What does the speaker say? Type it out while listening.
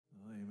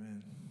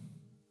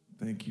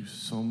Thank you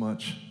so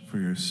much for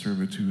your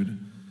servitude,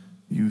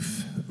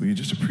 youth. We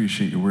just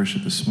appreciate your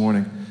worship this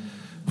morning.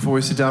 Before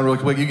we sit down real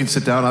quick, you can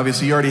sit down.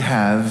 Obviously, you already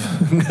have.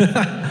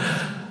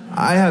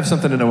 I have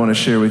something that I want to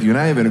share with you, and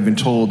I haven't even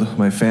told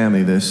my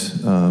family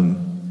this.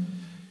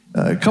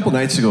 A couple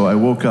nights ago, I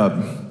woke up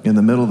in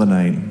the middle of the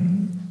night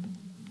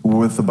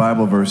with the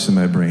Bible verse in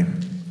my brain.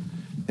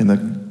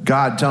 And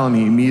God telling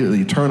me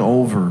immediately, turn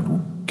over,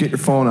 get your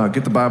phone out,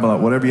 get the Bible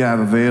out, whatever you have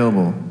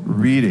available,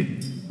 read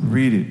it.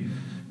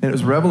 And it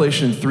was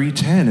Revelation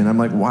 3:10, and I'm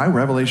like, why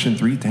Revelation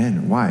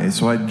 3:10? Why?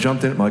 So I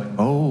jumped in, I'm like,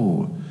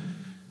 oh,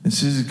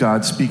 this is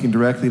God speaking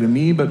directly to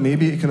me, but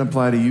maybe it can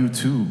apply to you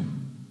too.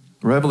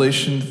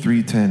 Revelation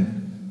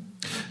 3:10.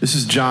 This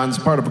is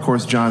part of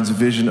course, John's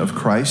vision of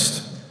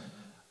Christ,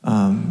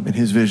 and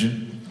his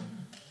vision.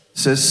 It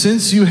says,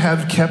 since you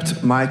have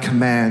kept my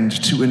command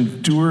to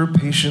endure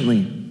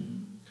patiently,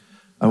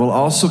 I will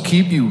also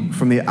keep you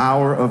from the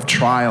hour of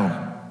trial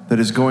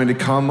that is going to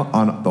come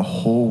on the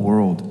whole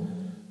world,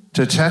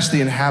 to test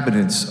the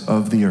inhabitants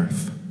of the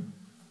earth.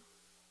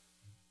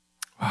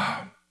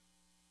 Wow.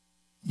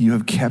 You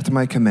have kept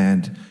my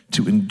command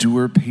to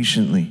endure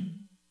patiently.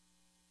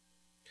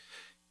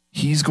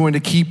 He's going to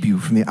keep you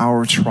from the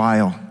hour of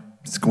trial.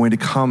 It's going to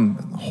come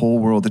in the whole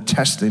world to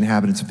test the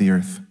inhabitants of the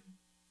earth.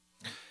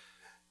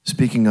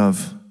 Speaking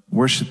of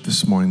worship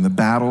this morning, the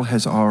battle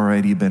has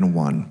already been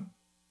won.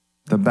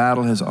 The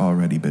battle has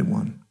already been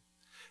won.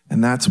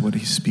 And that's what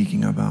he's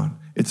speaking about.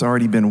 It's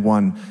already been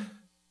won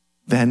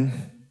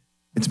then.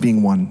 It's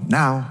being won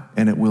now,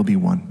 and it will be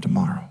won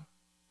tomorrow.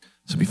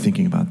 So be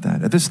thinking about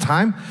that. At this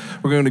time,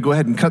 we're going to go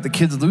ahead and cut the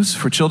kids loose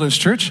for Children's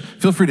Church.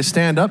 Feel free to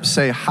stand up,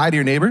 say hi to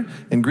your neighbor,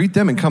 and greet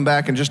them, and come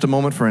back in just a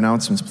moment for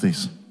announcements,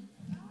 please.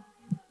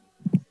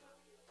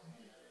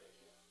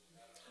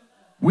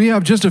 We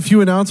have just a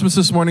few announcements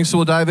this morning, so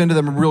we'll dive into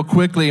them real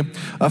quickly.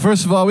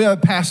 First of all, we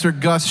have Pastor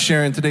Gus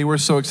Shogren today. We're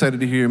so excited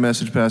to hear your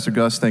message, Pastor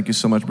Gus. Thank you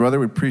so much, brother.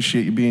 We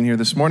appreciate you being here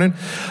this morning.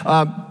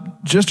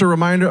 Just a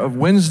reminder of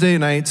Wednesday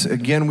nights.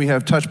 Again, we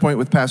have Touch Point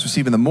with Pastor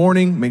Steve in the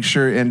morning. Make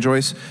sure, and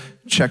Joyce,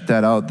 check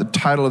that out. The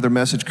title of their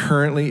message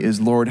currently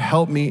is Lord,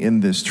 Help Me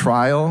in This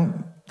Trial.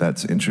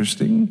 That's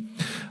interesting.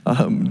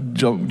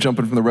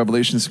 Jumping from the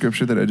Revelation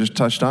scripture that I just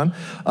touched on.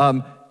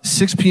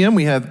 6 p.m.,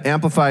 we have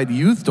Amplified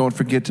Youth. Don't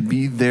forget to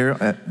be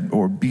there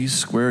or B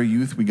Square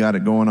Youth. We got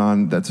it going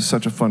on. That's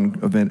such a fun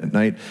event at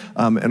night.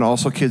 And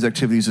also kids'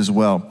 activities as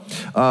well.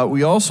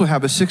 We also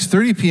have a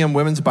 6:30 p.m.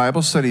 women's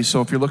Bible study.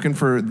 So if you're looking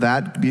for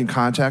that, be in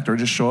contact or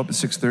just show up at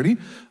 6:30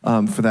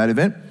 for that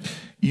event.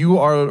 We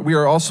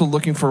are also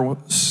looking for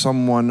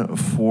someone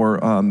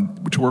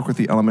to work with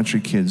the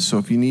elementary kids. So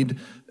if you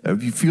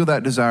feel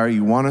that desire,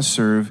 you want to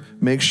serve,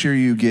 make sure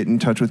you get in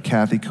touch with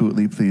Kathy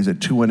Cootley, please, at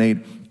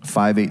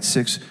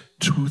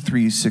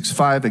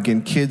 218-586-2365.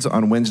 Again, kids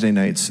on Wednesday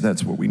nights,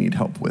 that's what we need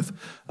help with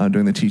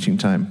during the teaching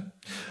time.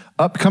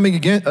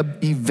 Upcoming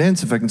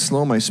events, if I can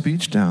slow my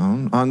speech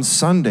down, on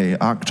Sunday,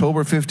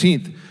 October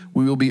 15th,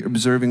 we will be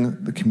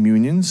observing the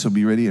communion, so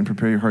be ready and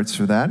prepare your hearts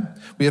for that.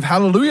 We have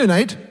Hallelujah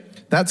Night.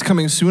 That's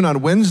coming soon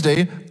on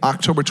Wednesday,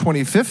 October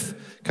 25th,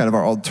 kind of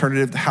our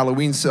alternative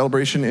Halloween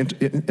celebration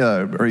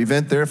or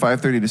event there,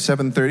 5:30 to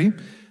 7:30.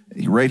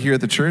 Right here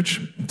at the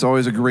church. It's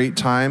always a great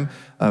time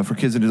for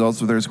kids and adults.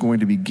 So there's going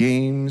to be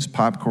games,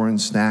 popcorn,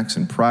 snacks,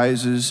 and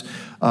prizes.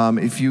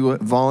 If you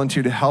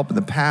volunteered to help in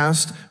the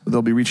past,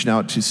 they'll be reaching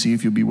out to see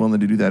if you'll be willing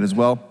to do that as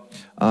well.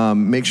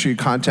 Make sure you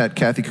contact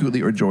Kathy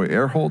Cootley or Joy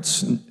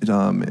Erholtz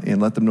and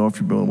let them know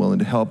if you're willing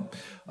to help.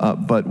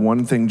 But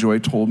one thing Joy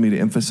told me to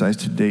emphasize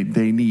today,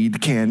 they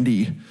need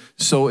candy.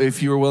 So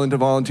if you are willing to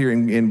volunteer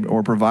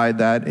or provide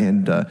that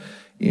and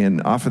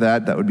offer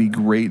that would be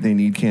great. They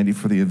need candy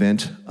for the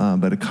event,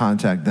 but to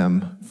contact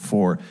them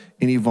for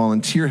any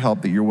volunteer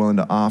help that you're willing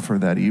to offer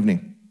that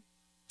evening.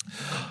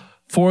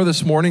 For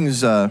this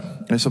morning's,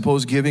 I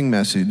suppose, giving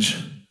message,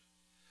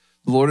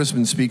 the Lord has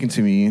been speaking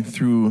to me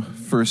through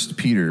 1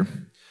 Peter.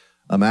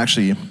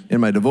 Actually, in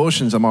my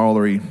devotions, I'm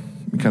already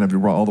kind of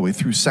all the way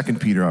through 2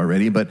 Peter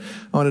already, but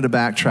I wanted to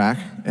backtrack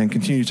and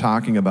continue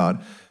talking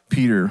about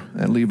Peter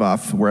and leave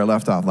off where I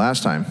left off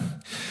last time.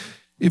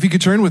 If you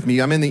could turn with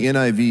me, I'm in the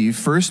NIV,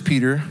 1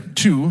 Peter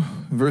 2,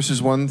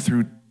 verses 1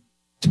 through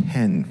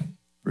 10.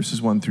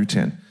 Verses 1 through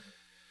 10.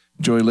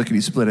 Joy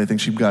lickety-split, I think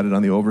she got it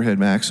on the overhead,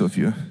 Max, so if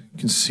you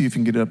can see if you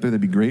can get it up there,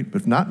 that'd be great.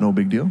 But if not, no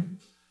big deal.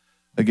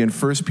 Again,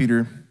 1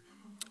 Peter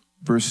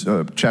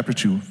chapter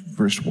 2,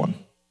 verse 1.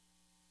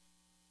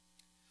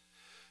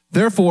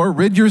 Therefore,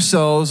 rid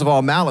yourselves of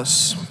all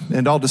malice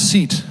and all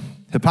deceit,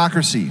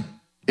 hypocrisy,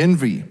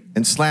 envy,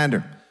 and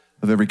slander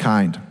of every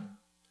kind.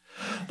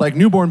 Like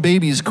newborn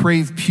babies,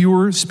 crave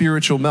pure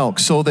spiritual milk,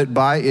 so that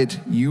by it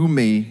you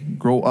may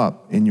grow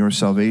up in your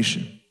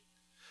salvation.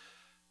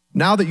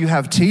 Now that you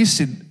have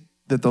tasted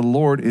that the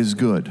Lord is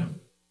good,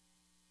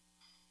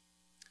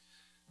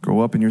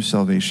 grow up in your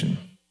salvation.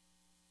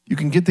 You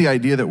can get the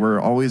idea that we're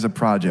always a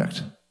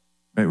project,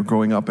 right? We're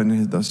growing up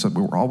in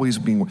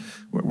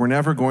we're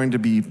never going to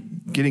be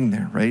getting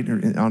there, right?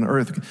 On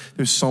earth,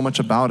 there's so much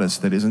about us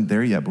that isn't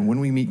there yet. But when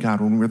we meet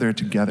God, when we're there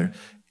together,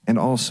 And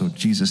also,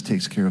 Jesus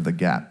takes care of the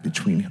gap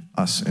between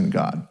us and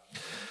God.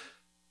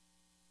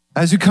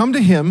 As you come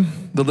to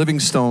him, the living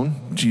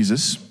stone,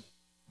 Jesus,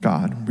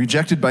 God,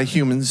 rejected by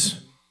humans,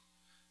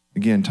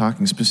 again,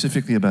 talking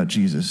specifically about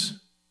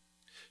Jesus,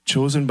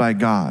 chosen by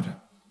God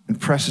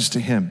and precious to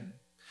him,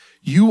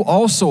 you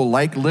also,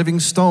 like living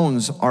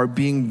stones, are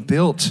being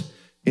built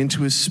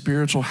into his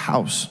spiritual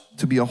house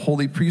to be a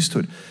holy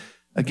priesthood.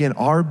 Again,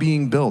 are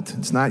being built.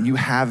 It's not you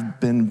have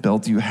been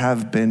built, you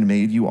have been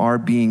made. You are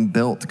being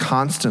built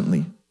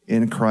constantly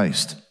in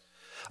Christ,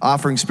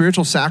 offering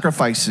spiritual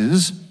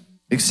sacrifices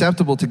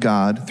acceptable to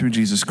God through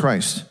Jesus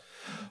Christ.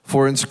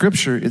 For in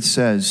Scripture it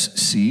says,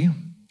 see,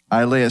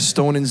 I lay a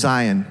stone in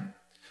Zion,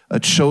 a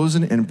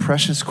chosen and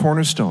precious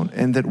cornerstone,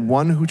 and that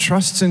one who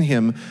trusts in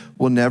him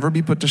will never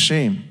be put to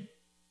shame.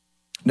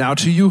 Now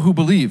to you who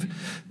believe,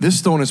 this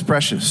stone is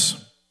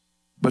precious,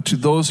 but to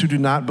those who do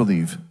not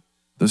believe,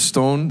 the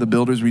stone the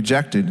builders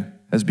rejected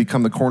has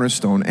become the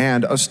cornerstone,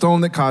 and a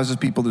stone that causes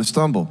people to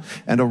stumble,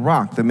 and a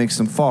rock that makes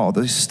them fall.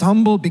 They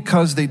stumble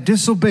because they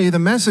disobey the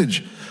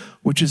message,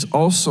 which is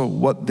also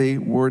what they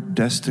were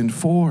destined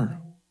for.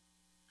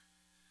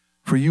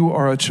 For you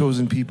are a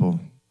chosen people,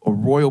 a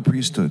royal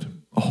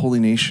priesthood, a holy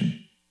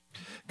nation,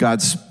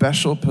 God's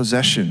special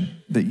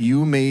possession, that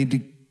you may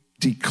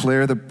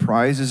declare the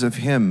prizes of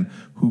him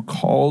who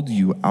called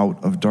you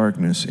out of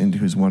darkness into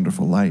his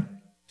wonderful light.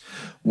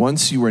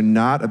 Once you were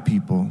not a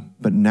people,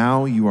 but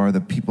now you are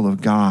the people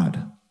of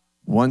God.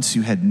 Once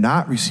you had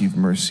not received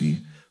mercy,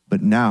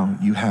 but now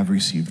you have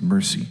received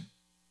mercy.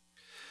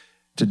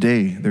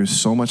 Today, there's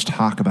so much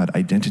talk about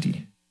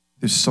identity.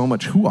 There's so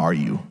much, who are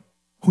you?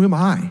 Who am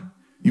I?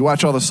 You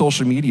watch all the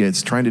social media,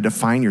 it's trying to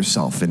define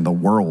yourself in the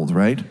world,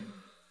 right?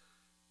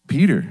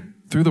 Peter,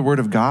 through the word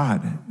of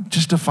God,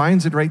 just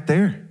defines it right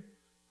there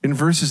in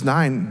verses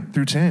 9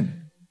 through 10.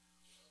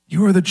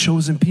 You are the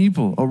chosen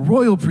people, a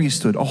royal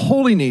priesthood, a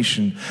holy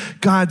nation,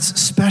 God's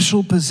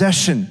special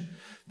possession,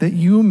 that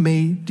you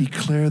may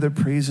declare the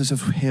praises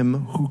of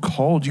him who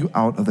called you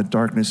out of the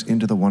darkness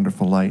into the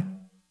wonderful light.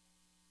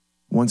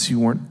 Once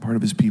you weren't part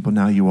of his people,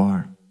 now you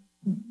are.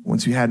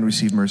 Once you hadn't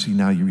received mercy,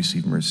 now you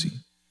receive mercy.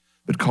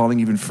 But calling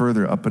even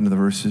further up into the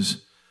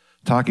verses,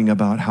 talking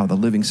about how the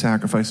living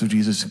sacrifice of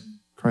Jesus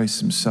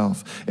Christ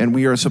himself, and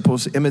we are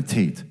supposed to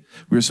imitate.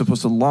 We are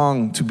supposed to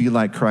long to be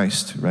like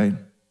Christ, right?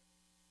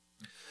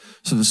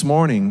 So this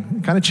morning,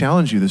 I kind of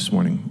challenge you this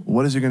morning.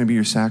 What is going to be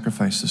your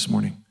sacrifice this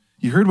morning?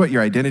 You heard what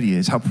your identity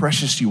is, how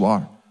precious you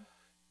are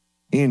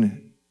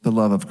in the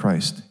love of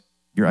Christ.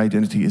 Your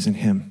identity is in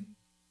him.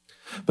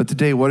 But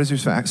today, what is your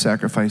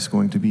sacrifice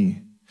going to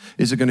be?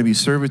 Is it going to be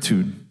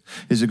servitude?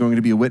 Is it going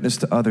to be a witness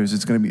to others?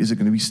 Is it going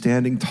to be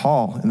standing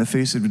tall in the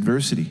face of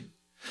adversity?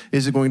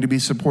 Is it going to be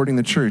supporting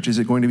the church? Is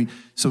it going to be...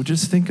 So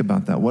just think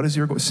about that. What is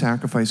your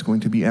sacrifice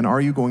going to be? And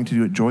are you going to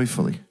do it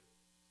joyfully?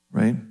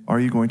 Right? Are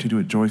you going to do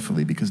it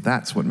joyfully? Because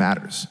that's what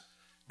matters.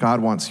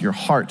 God wants your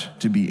heart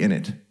to be in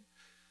it.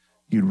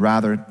 You'd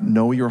rather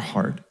know your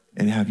heart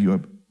and have you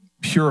a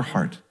pure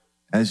heart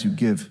as you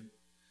give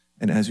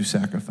and as you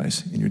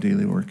sacrifice in your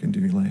daily work and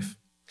daily life.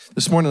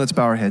 This morning, let's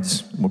bow our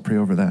heads and we'll pray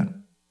over that.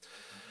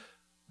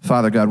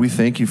 Father God, we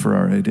thank you for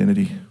our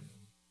identity.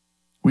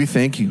 We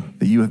thank you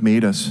that you have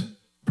made us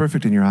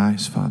perfect in your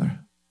eyes, Father.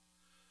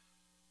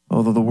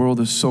 Although the world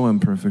is so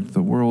imperfect,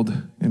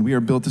 and we are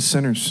built as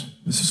sinners.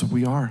 This is what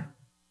we are.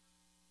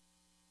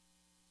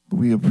 But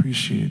we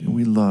appreciate and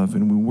we love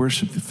and we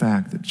worship the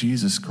fact that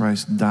Jesus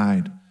Christ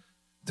died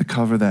to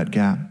cover that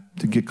gap,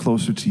 to get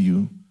closer to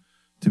you,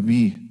 to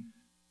be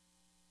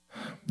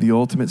the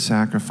ultimate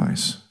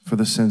sacrifice for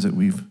the sins that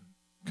we've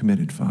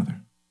committed, Father.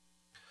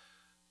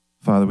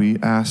 Father, we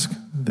ask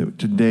that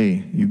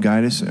today you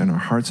guide us in our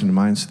hearts and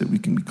minds so that we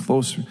can be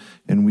closer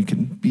and we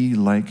can be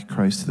like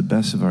Christ to the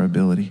best of our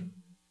ability,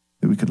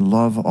 that we can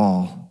love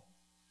all,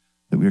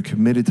 that we are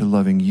committed to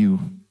loving you,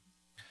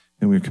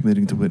 and we are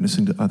committing to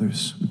witnessing to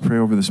others. We pray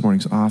over this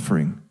morning's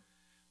offering.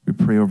 We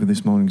pray over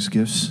this morning's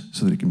gifts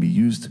so that it can be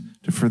used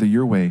to further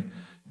your way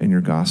and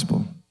your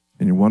gospel.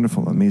 In your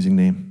wonderful, amazing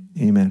name,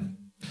 amen.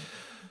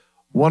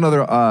 One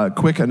other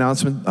quick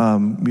announcement.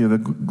 We have a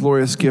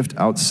glorious gift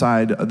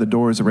outside the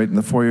doors right in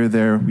the foyer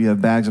there. We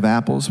have bags of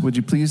apples. Would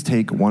you please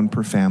take one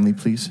per family,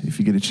 please, if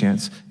you get a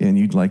chance and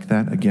you'd like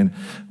that? Again,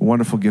 a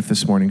wonderful gift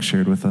this morning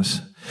shared with us.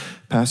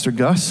 Pastor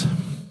Gus,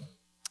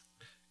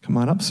 come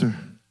on up, sir.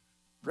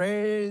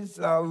 Praise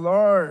the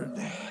Lord.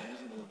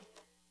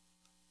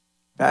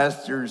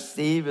 Pastor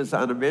Steve is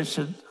on a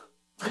mission.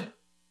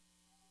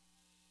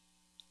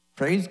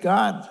 Praise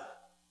God.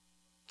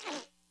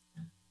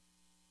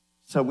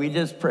 So we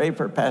just pray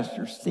for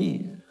Pastor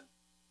Steve,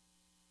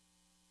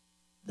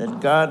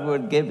 that God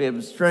would give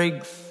him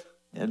strength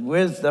and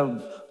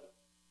wisdom,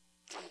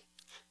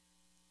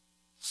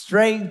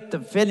 strength to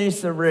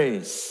finish the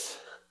race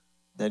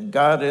that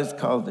God has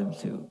called him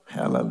to.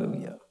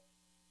 Hallelujah.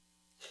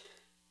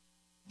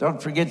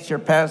 Don't forget your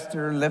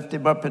pastor, lift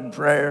him up in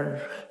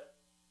prayer.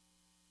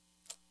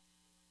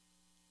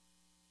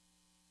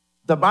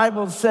 The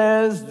Bible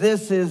says,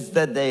 this is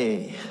the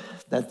day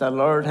that the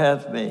Lord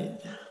hath made.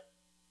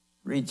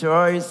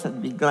 Rejoice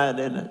and be glad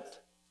in it.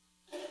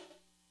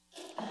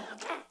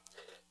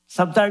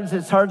 Sometimes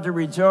it's hard to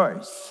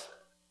rejoice.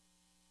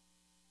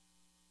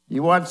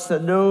 You watch the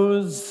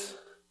news,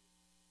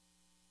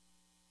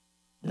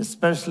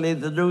 especially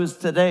the news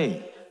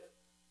today.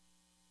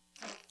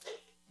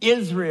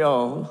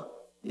 Israel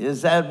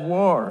is at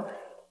war.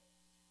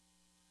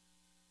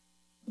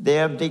 They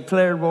have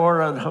declared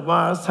war on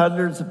Hamas.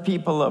 Hundreds of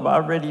people have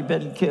already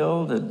been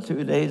killed in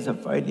 2 days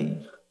of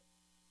fighting.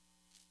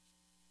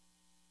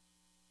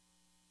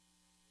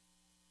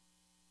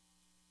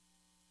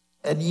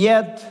 And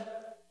yet,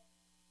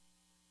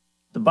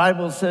 the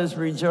Bible says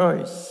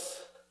rejoice.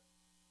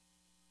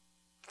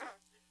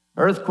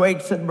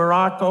 Earthquakes in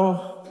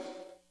Morocco,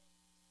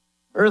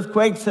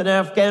 earthquakes in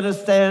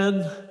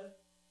Afghanistan,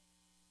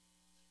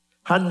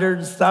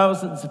 hundreds,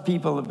 thousands of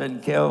people have been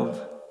killed.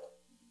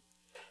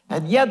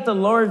 And yet the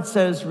Lord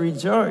says,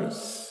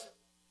 rejoice,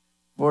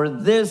 for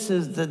this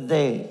is the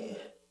day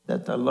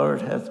that the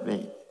Lord hath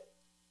made.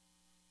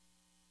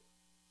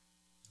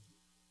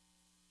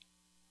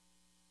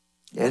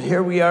 And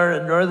here we are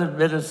in northern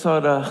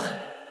Minnesota,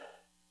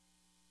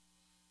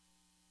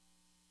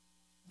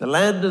 the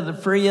land of the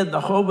free and the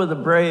home of the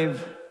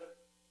brave,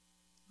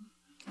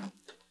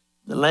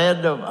 the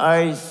land of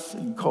ice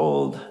and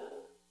cold.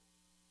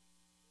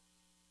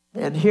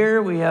 And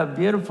here we have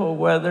beautiful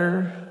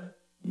weather.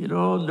 You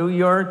know, New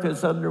York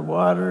is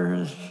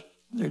underwater.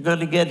 They're going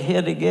to get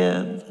hit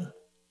again.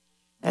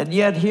 And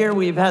yet here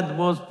we've had the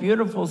most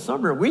beautiful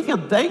summer. We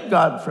can thank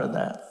God for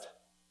that.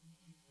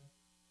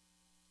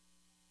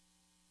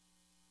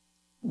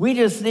 We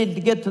just need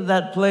to get to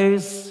that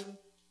place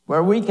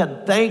where we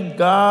can thank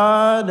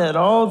God at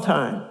all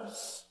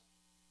times,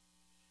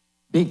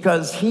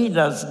 because He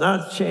does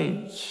not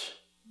change.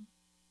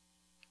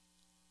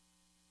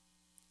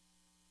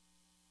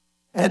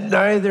 And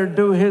neither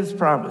do His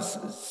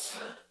promises.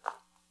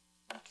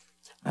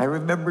 I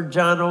remember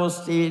John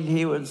Osteen,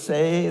 he would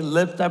say,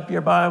 lift up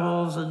your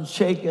Bibles and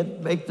shake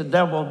it, make the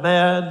devil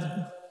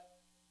mad.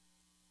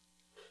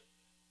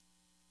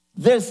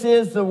 This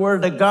is the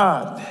Word of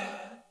God.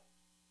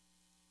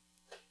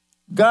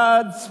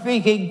 God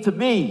speaking to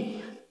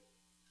me.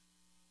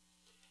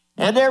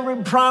 And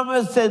every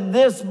promise in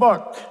this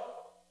book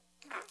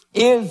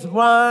is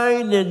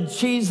mine in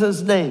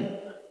Jesus' name.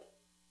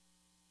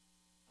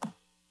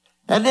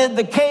 And in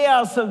the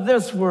chaos of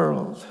this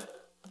world,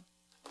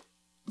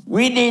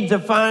 we need to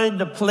find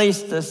a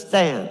place to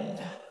stand.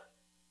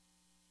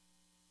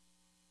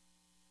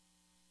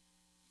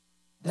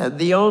 And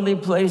the only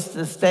place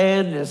to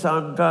stand is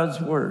on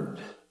God's Word.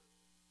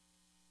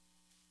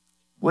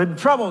 When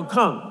trouble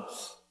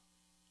comes,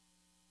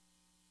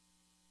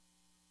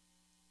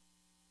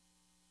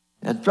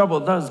 and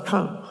trouble does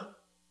come,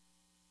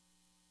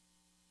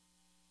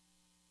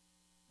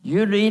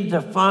 you need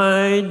to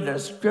find a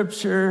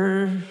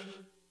scripture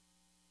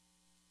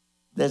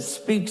that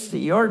speaks to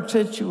your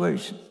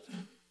situation.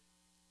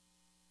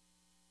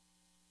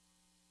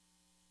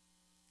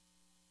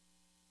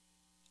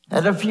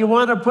 And if you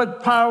want to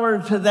put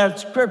power to that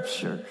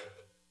scripture,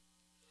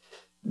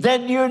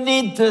 then you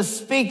need to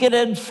speak it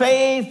in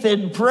faith,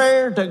 in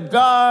prayer to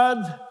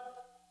God,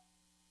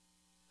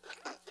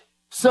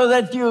 so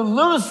that you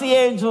loose the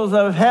angels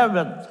of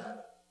heaven.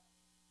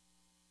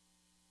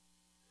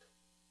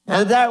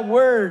 And that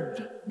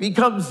word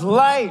becomes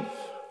life.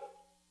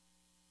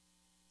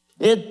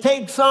 It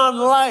takes on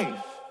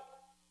life.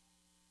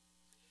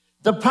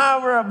 The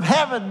power of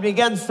heaven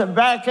begins to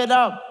back it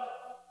up.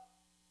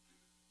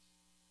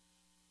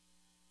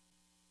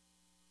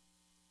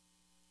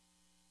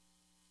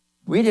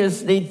 We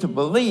just need to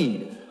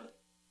believe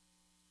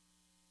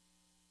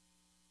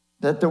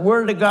that the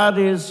Word of God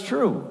is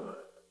true.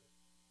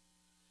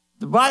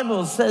 The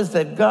Bible says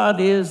that God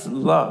is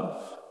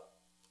love,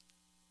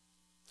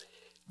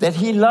 that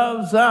He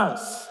loves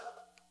us,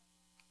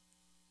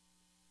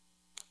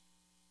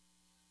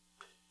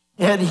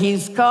 and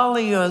He's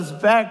calling us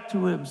back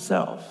to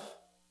Himself.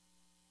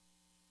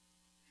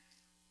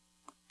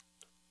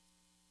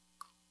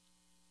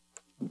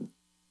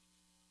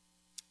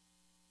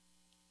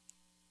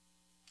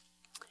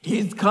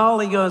 He's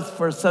calling us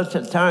for such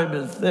a time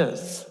as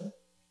this.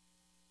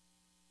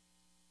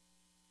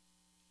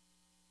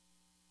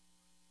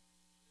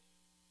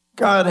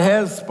 God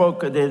has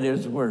spoken in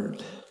His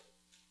Word.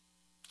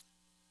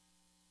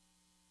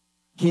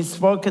 He's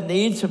spoken to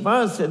each of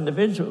us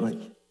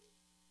individually.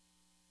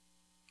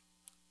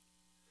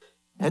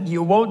 And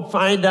you won't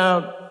find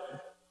out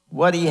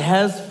what He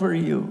has for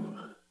you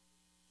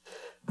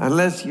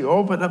unless you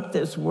open up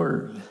this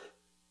Word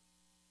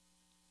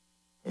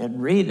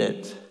and read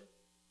it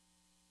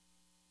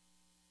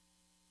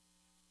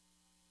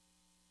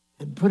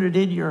and put it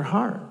in your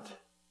heart.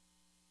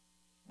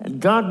 And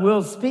God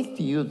will speak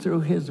to you through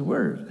His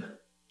Word.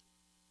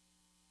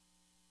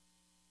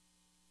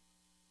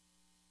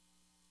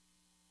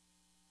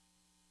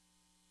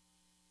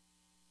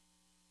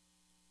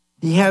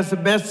 He has a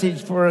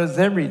message for us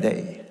every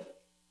day,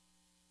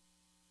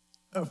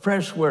 a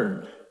fresh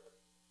word.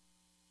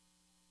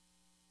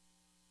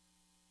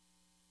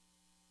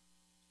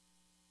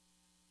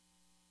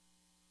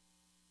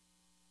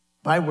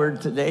 My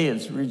word today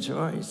is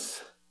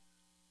rejoice.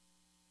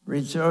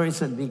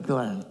 Rejoice and be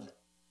glad.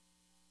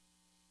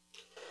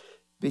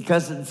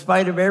 Because in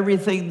spite of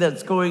everything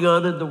that's going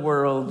on in the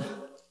world,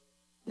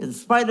 in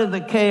spite of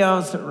the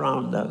chaos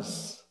around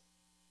us,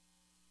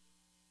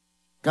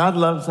 God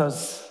loves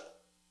us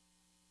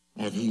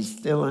and he's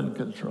still in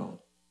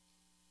control.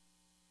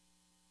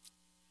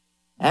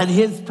 And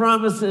his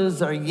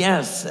promises are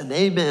yes and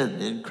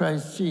amen in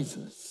Christ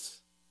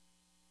Jesus.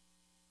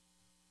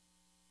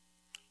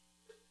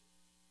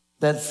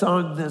 That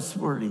song this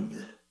morning,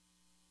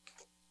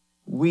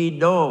 we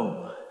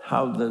know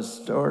how the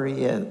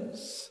story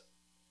ends.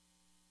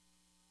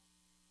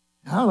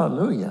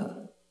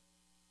 Hallelujah.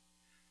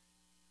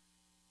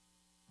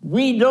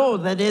 We know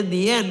that in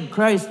the end,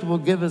 Christ will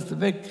give us the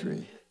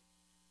victory.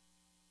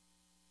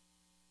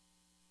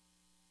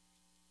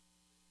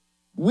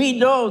 We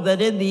know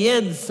that in the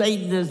end,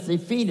 Satan is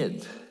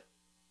defeated.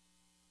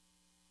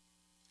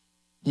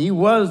 He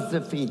was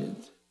defeated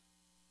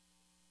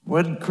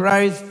when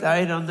Christ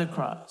died on the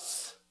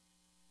cross.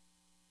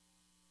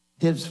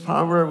 His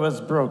power was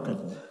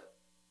broken.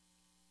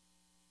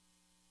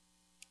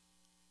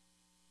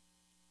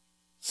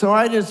 So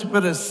I just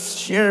want to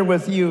share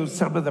with you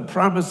some of the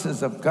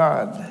promises of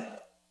God.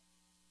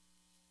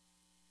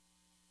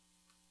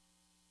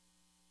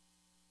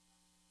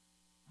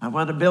 I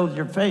want to build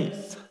your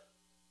faith.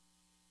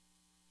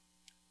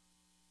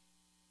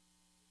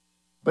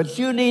 But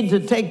you need to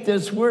take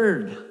this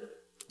word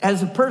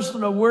as a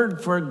personal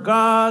word for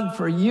God,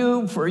 for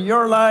you, for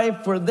your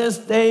life, for this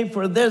day,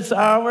 for this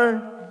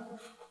hour.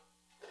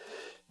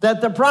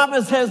 That the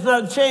promise has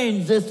not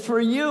changed. It's for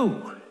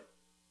you.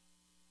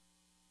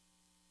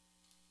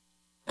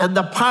 And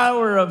the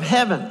power of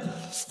heaven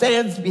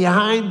stands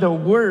behind the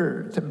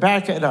word to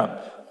back it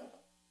up.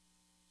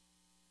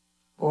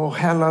 Oh,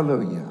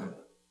 hallelujah.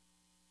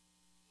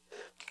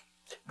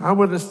 I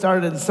want to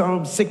start in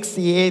Psalm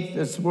 68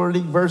 this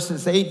morning,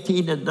 verses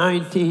 18 and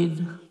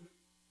 19.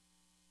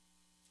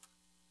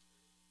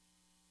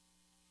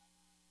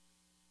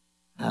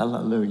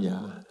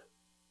 Hallelujah.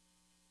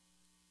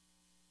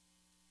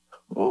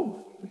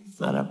 Oh, it's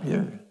not up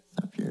here.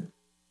 It's up here.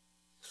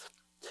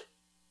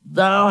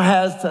 Thou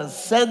hast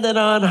ascended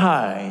on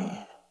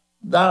high.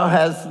 Thou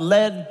hast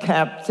led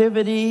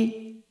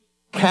captivity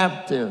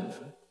captive.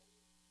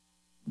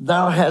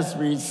 Thou hast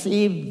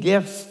received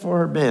gifts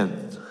for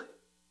men.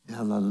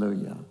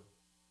 Hallelujah.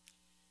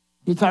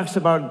 He talks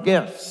about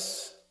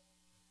gifts.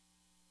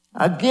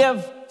 A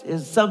gift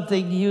is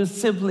something you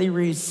simply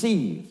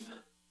receive.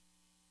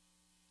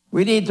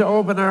 We need to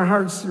open our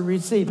hearts to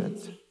receive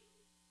it.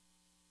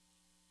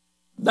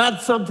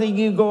 Not something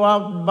you go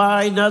out and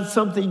buy, not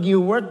something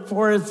you work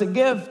for. It's a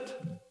gift.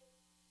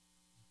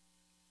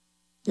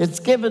 It's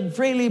given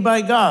freely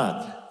by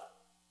God.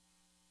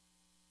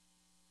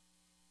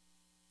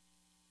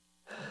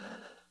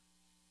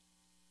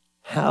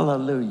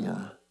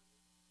 Hallelujah.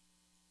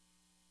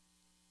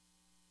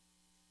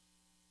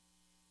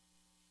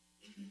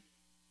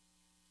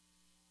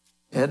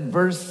 And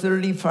verse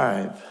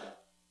 35.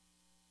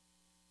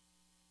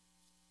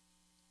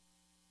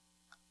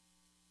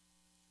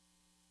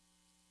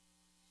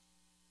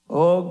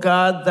 O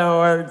God, thou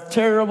art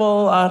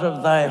terrible out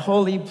of thy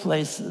holy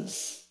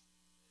places.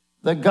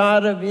 The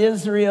God of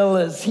Israel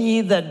is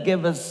he that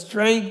giveth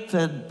strength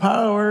and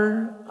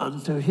power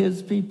unto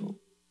his people.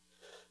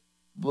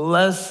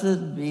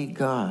 Blessed be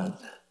God.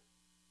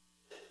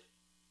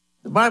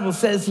 The Bible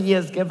says he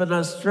has given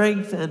us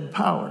strength and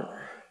power.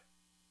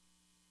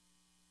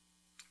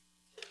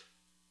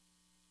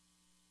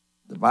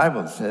 The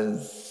Bible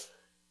says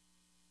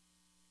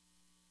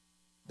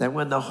that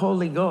when the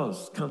Holy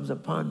Ghost comes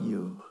upon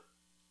you,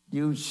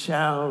 you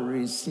shall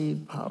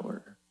receive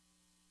power.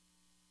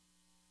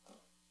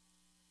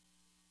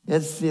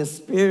 It's the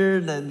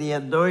Spirit and the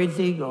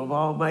anointing of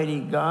Almighty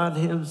God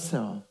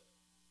himself.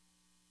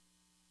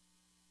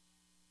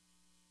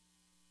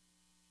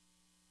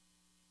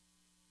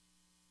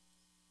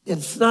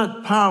 It's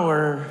not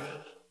power.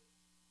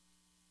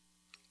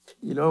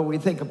 You know, we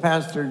think of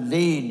Pastor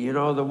Dean, you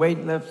know, the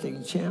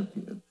weightlifting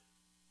champion.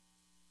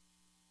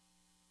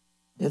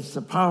 It's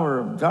the power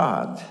of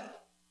God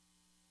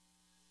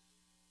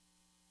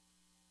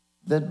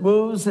that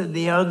moves in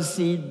the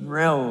unseen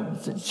realm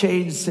to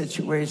change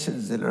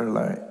situations in our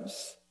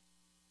lives.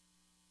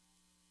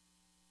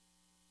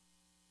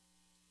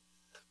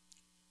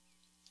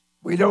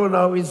 We don't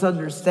always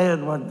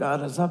understand what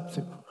God is up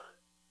to.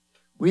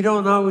 We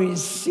don't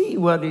always see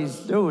what he's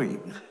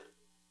doing.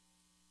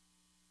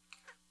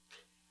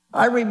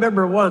 I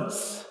remember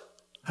once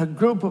a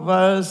group of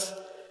us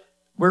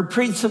were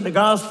preaching the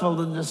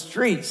gospel in the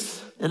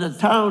streets in a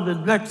town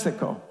in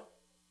Mexico.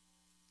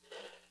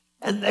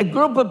 And a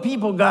group of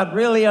people got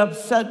really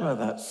upset with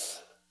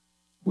us.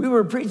 We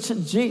were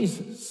preaching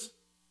Jesus.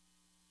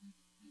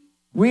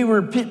 We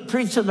were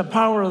preaching the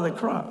power of the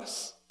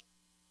cross.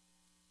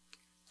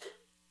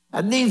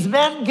 And these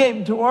men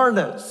came toward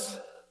us.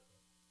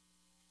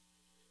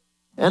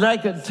 And I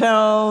could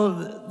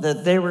tell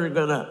that they were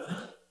going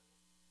to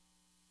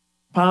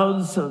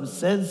pound some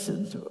sense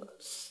into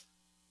us.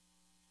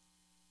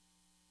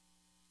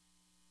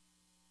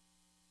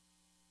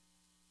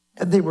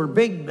 And they were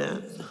big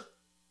men.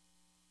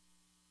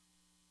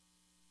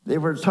 They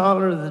were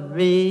taller than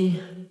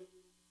me.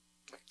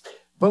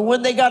 But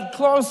when they got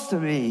close to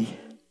me,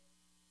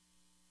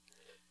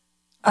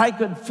 I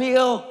could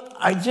feel,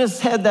 I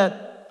just had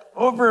that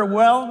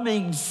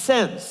overwhelming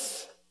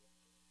sense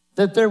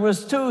that there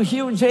was two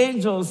huge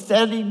angels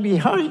standing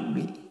behind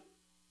me.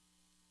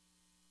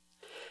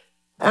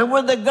 And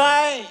when the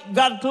guy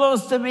got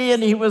close to me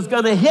and he was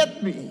going to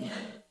hit me,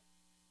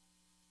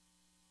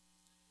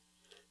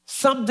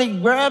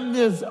 something grabbed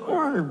his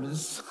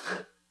arms.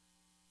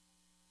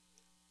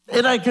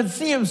 And I could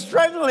see him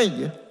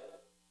struggling.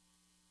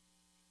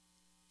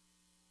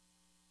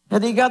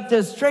 And he got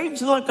this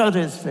strange look on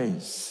his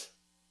face.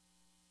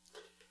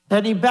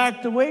 And he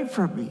backed away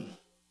from me.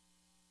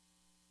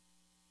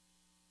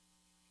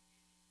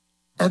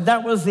 And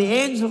that was the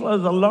angel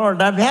of the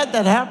Lord. I've had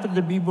that happen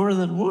to me more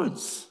than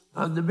once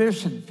on the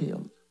mission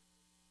field.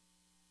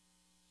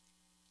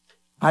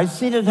 I've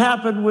seen it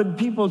happen when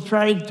people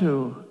tried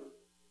to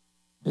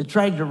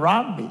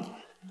rob me.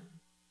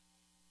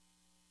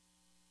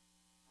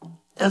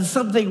 And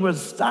something would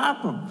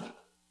stop them.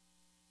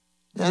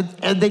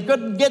 And they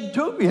couldn't get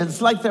to me.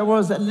 It's like there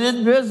was an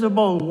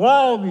invisible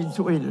wall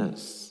between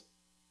us.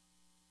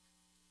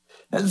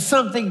 And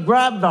something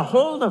grabbed a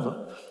hold of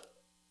them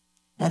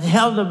and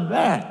held them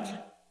back.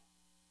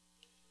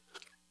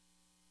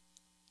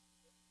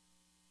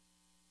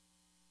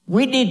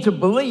 We need to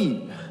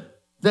believe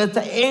that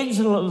the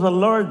angel of the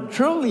Lord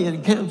truly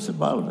encamps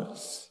about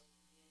us.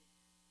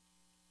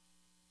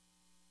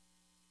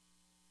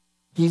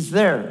 He's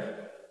there.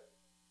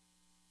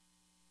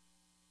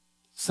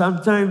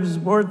 Sometimes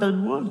more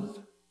than one.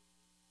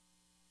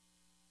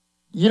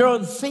 You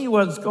don't see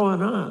what's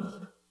going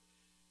on.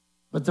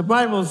 But the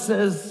Bible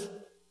says,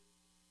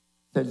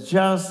 the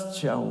just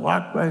shall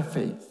walk by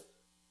faith.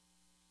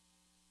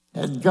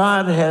 And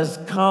God has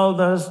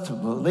called us to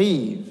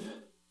believe.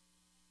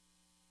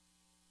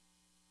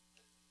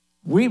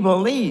 We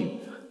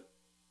believe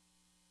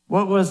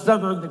what was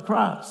done on the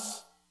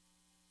cross.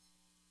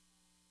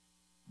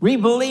 We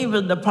believe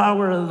in the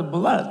power of the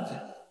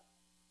blood.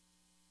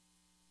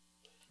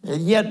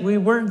 And yet we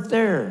weren't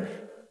there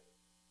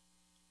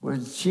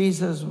when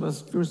Jesus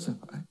was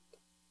crucified.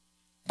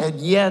 And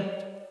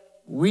yet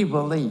we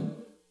believe.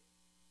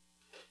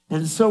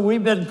 And so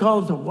we've been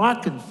called to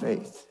walk in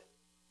faith.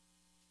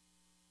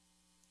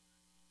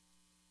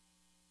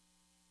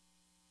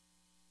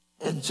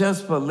 And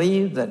just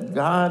believe that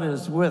God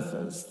is with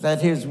us,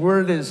 that his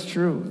word is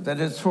true, that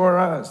it's for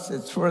us,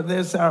 it's for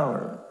this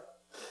hour,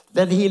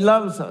 that he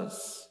loves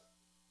us,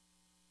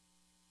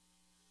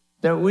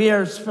 that we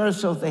are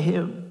special to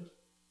him,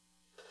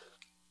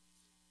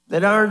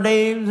 that our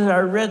names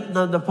are written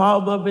on the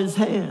palm of his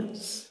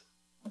hands,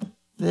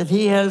 that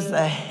he has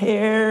the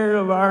hair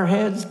of our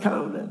heads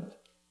counted,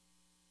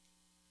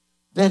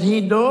 that he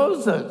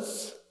knows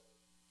us.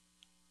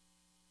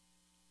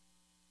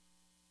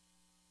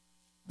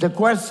 The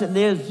question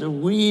is, do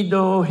we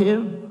know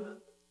him?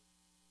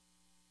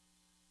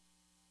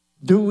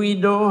 Do we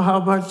know how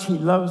much he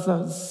loves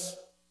us?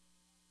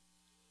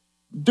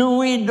 Do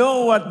we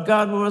know what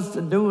God wants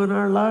to do in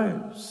our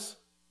lives?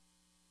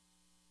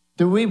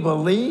 Do we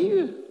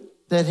believe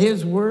that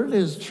his word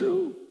is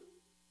true?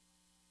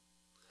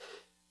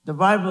 The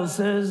Bible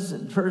says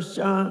in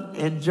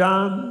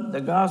John,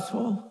 the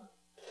gospel,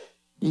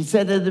 he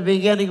said, in the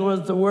beginning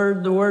was the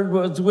Word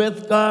was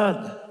with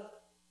God.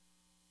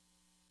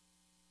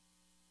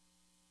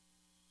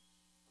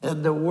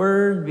 And the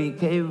Word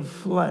became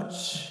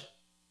flesh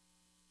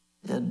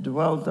and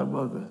dwelt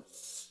among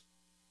us.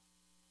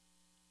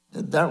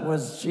 And that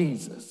was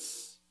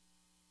Jesus.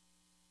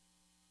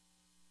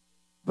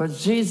 But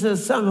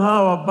Jesus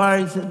somehow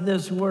abides in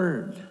this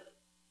Word.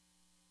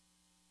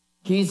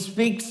 He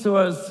speaks to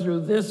us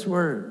through this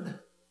Word.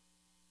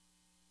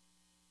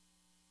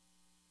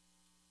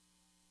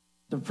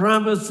 The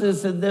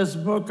promises in this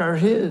book are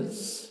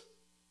his,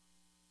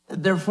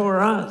 and they're for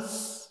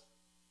us.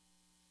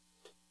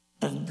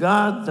 And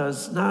God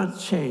does not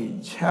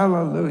change.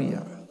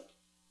 Hallelujah.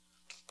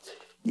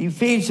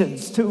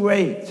 Ephesians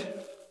 2:8.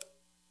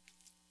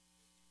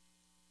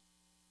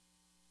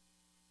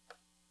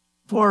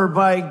 For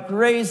by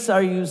grace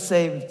are you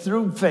saved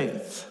through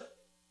faith,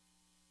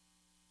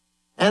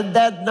 and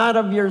that not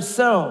of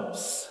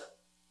yourselves.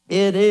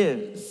 It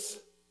is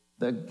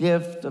the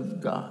gift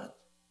of God.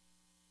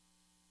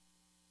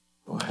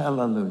 Oh,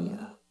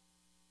 hallelujah.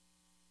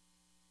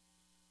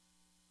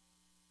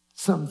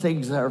 Some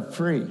things are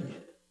free.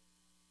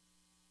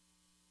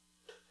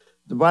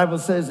 The Bible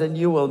says, and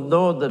you will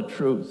know the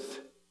truth,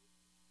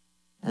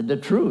 and the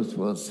truth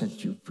will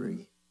set you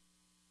free.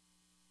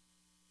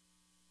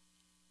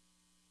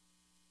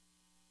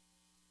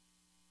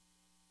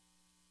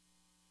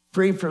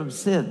 Free from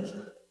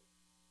sin.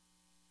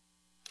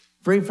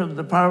 Free from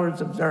the powers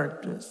of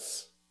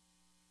darkness.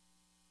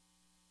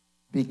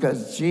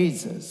 Because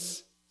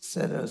Jesus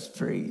set us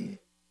free.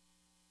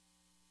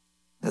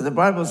 And the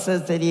Bible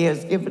says that he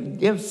has given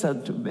gifts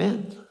unto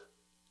men.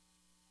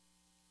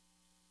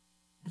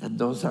 And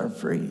those are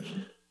free.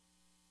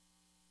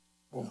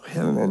 Oh,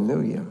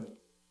 hallelujah.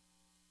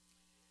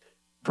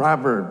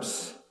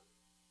 Proverbs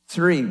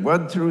 3,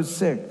 1 through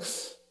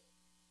 6.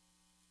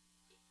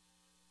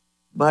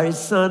 My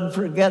son,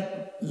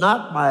 forget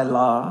not my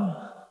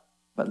law,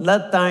 but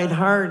let thine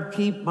heart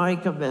keep my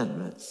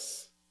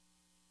commandments.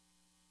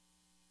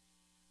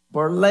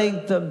 For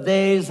length of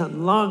days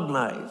and long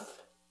life,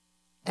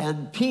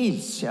 and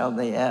peace shall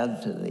they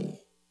add to thee.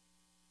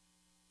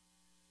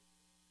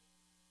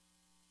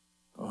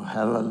 Oh,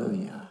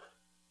 hallelujah.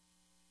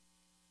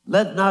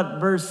 Let not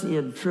mercy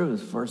and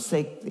truth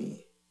forsake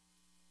thee.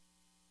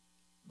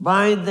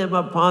 Bind them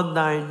upon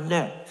thy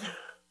neck.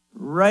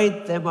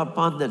 Write them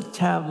upon the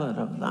tablet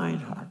of thine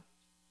heart.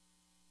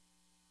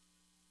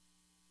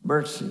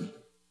 Mercy,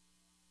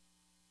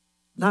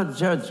 not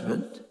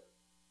judgment.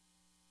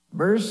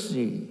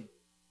 Mercy.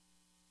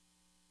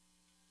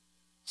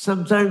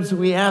 Sometimes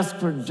we ask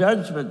for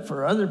judgment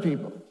for other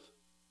people.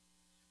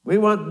 We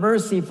want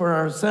mercy for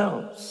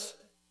ourselves.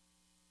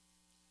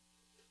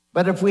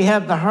 But if we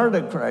have the heart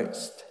of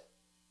Christ,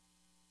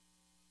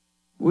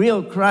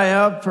 we'll cry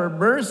out for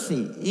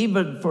mercy,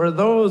 even for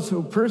those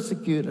who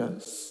persecute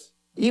us,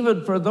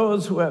 even for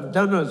those who have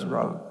done us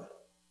wrong.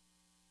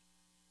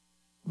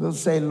 We'll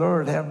say,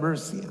 Lord, have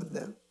mercy on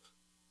them.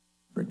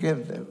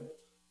 Forgive them.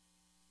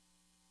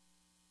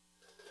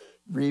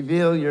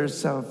 Reveal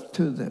yourself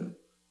to them.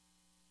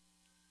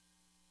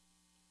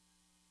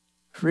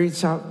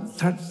 Reach out and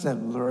touch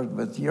them, Lord,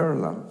 with your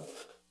love.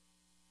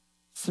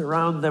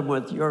 Surround them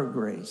with your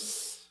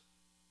grace.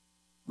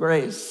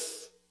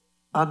 Grace,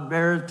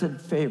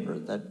 unmerited favor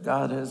that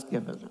God has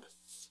given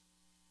us.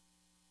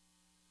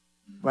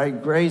 By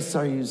grace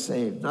are you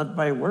saved, not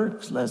by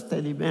works, lest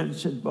any man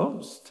should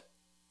boast.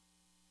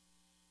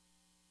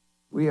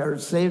 We are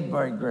saved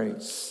by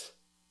grace.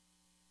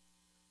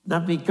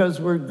 Not because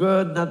we're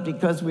good, not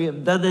because we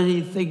have done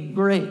anything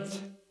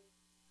great,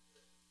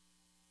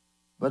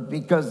 but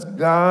because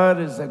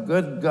God is a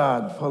good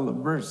God full of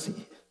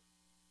mercy.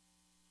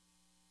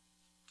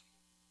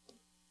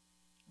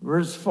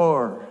 Verse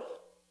 4,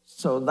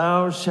 so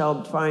thou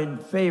shalt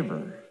find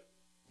favor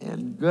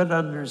and good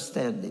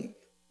understanding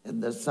in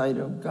the sight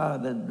of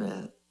God and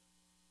man.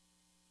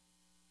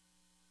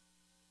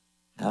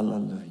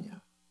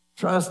 Hallelujah.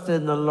 Trust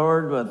in the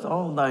Lord with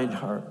all thine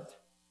heart.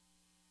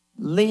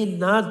 Lean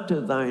not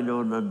to thine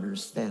own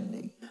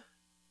understanding,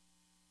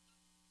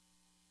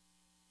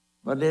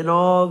 but in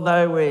all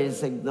thy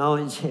ways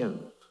acknowledge him,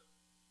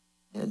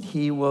 and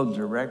he will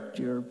direct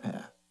your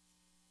path.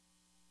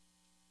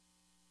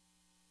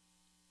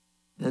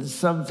 And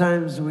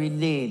sometimes we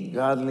need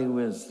godly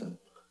wisdom.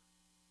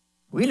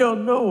 We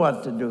don't know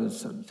what to do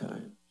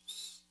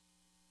sometimes.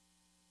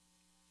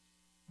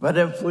 But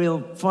if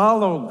we'll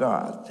follow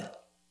God,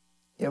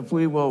 if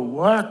we will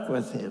walk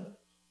with him,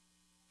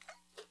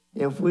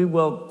 if we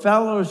will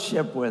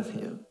fellowship with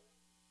him,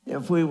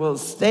 if we will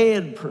stay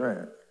in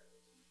prayer,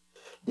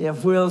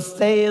 if we'll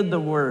stay in the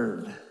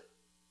Word,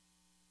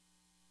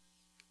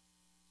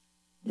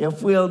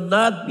 if we'll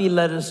not be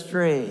led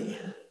astray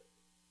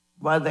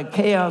by the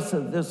chaos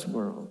of this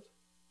world,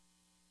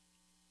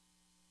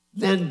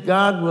 then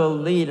God will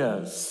lead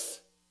us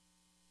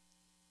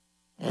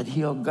and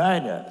he'll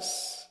guide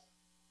us.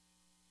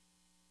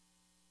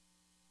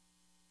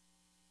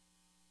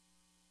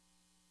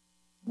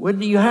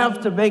 When you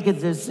have to make a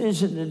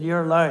decision in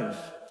your life,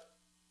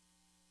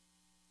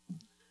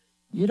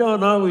 you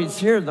don't always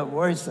hear the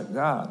voice of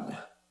God.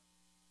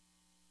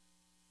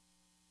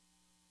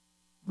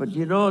 But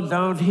you know,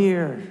 down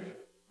here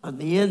on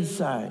the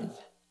inside,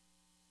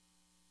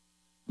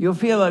 you'll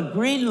feel a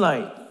green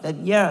light that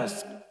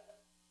yes,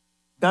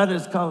 God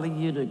is calling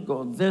you to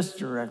go this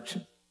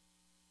direction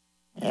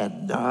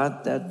and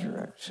not that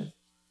direction.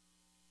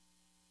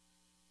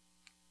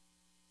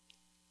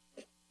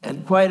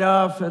 And quite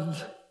often,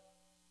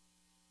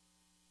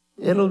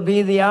 it'll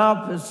be the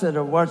opposite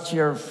of what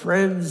your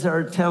friends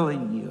are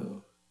telling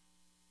you.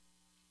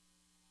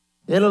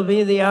 It'll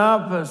be the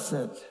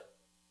opposite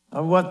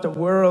of what the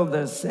world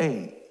is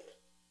saying.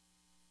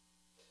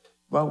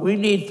 But we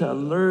need to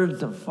learn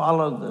to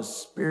follow the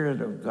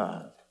Spirit of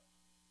God.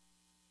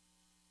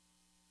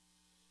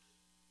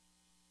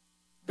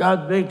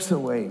 God makes a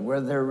way where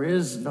there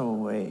is no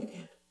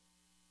way.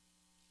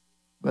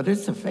 But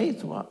it's a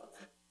faith walk.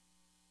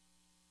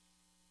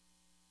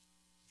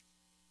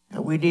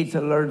 And we need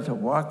to learn to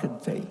walk in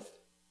faith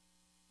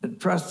and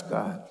trust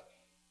God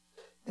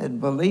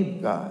and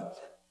believe God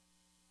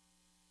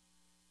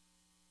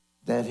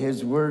that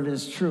his word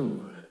is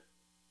true,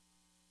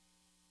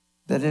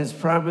 that his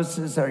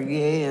promises are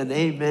yea and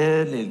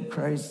amen in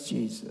Christ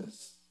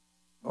Jesus.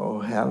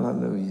 Oh,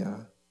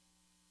 hallelujah.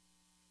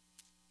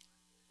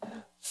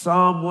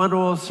 Psalm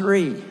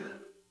 103,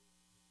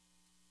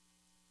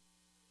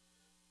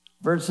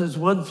 verses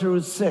 1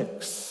 through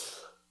 6.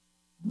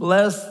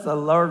 Bless the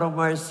Lord, O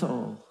my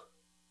soul,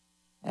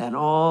 and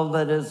all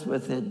that is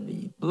within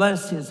me.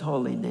 Bless his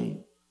holy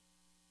name.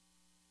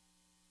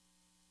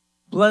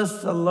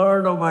 Bless the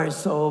Lord, O my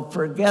soul.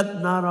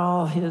 Forget not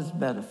all his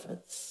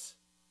benefits.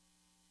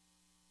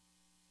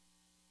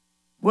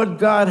 What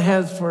God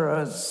has for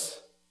us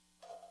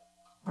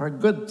are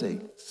good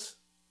things.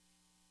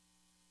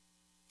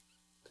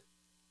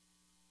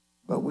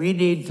 But we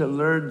need to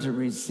learn to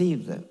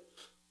receive them.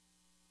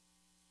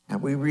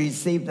 And we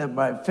receive them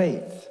by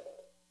faith.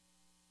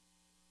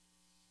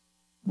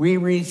 We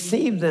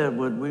receive them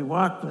when we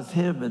walk with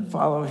him and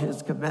follow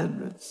his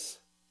commandments.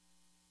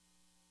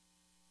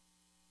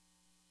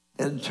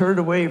 And turn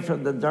away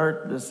from the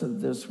darkness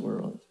of this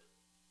world.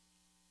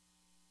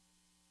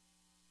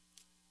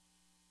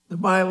 The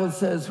Bible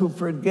says, who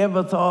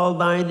forgiveth all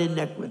thine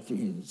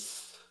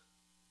iniquities,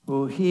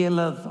 who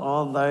healeth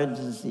all thy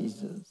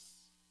diseases.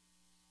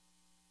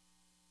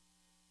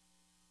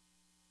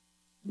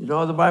 You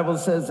know, the Bible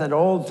says that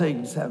old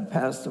things have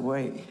passed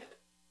away,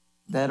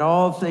 that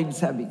all things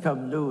have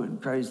become new in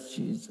Christ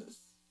Jesus.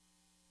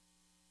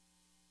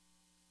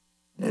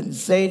 And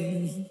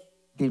Satan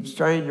keeps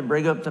trying to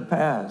bring up the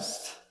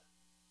past.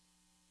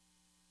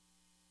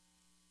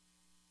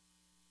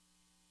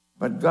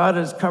 But God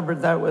has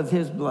covered that with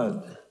his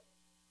blood.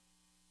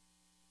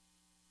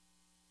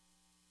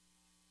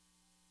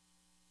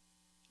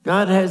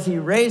 God has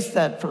erased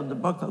that from the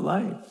book of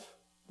life.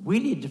 We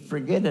need to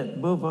forget it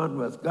and move on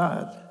with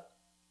God.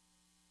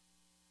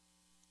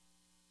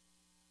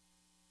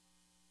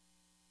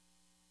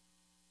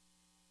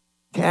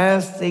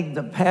 Casting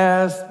the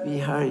past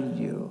behind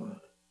you.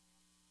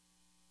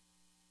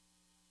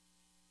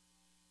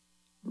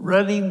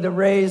 Running the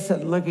race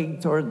and looking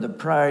toward the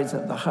prize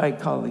of the high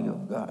calling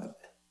of God.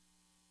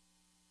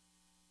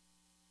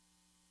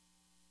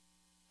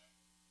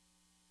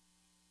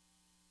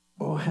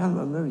 Oh,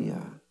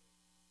 hallelujah.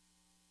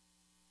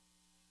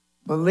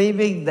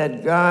 Believing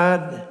that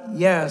God,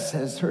 yes,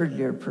 has heard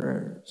your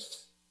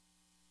prayers.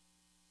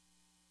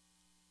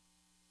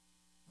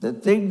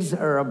 That things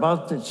are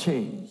about to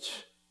change.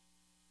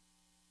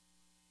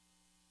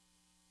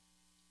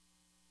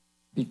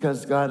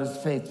 Because God is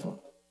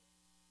faithful.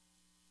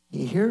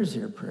 He hears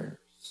your prayers.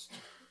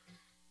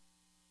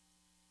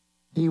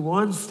 He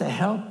wants to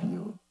help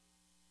you.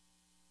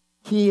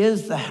 He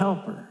is the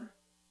helper.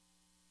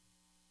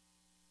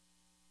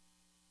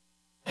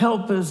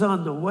 Help is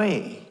on the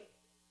way.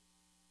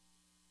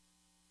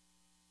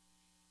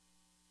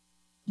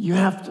 You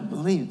have to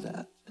believe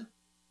that.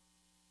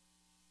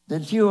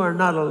 That you are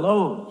not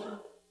alone.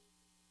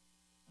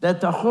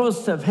 That the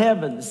host of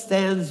heaven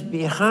stands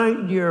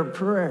behind your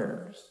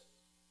prayers.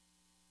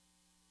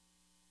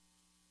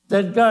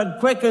 That God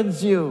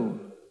quickens you.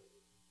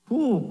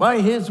 Who?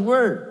 By his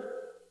word.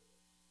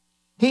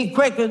 He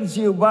quickens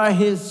you by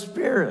his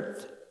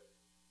Spirit.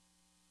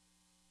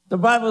 The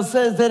Bible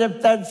says that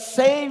if that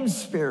same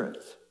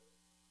Spirit,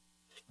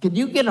 can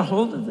you get a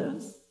hold of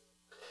this?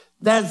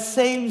 That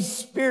same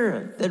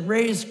Spirit that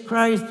raised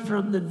Christ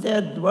from the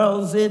dead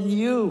dwells in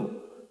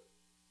you.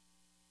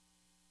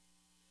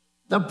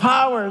 The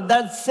power,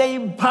 that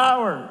same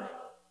power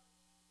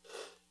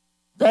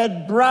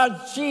that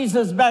brought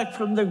Jesus back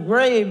from the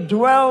grave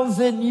dwells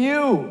in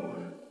you.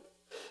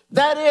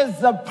 That is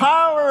the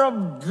power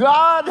of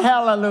God,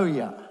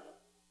 hallelujah.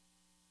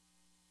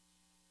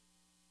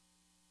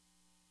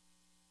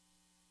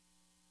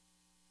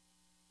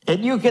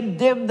 And you can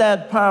dim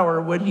that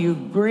power when you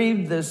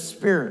grieve the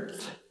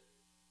Spirit.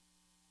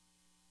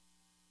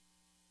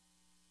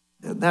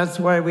 And that's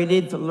why we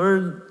need to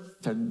learn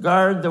to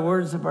guard the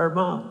words of our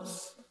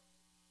mouths.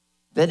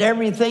 That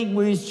everything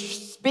we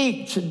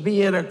speak should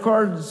be in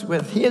accordance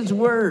with his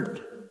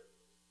word.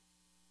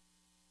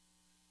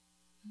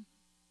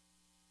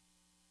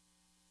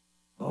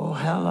 Oh,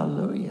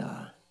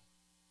 hallelujah.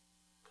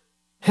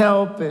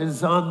 Help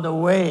is on the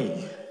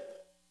way.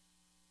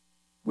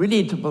 We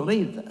need to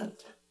believe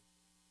that.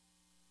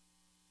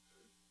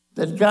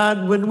 That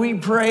God, when we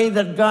pray,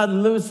 that God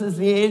looses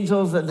the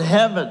angels in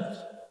heaven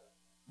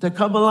to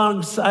come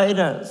alongside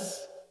us,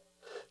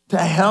 to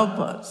help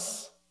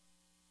us.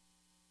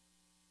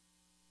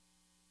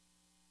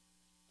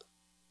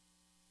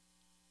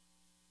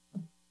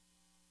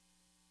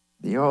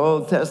 The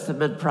Old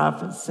Testament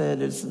prophet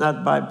said, it's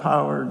not by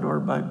power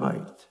nor by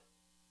might,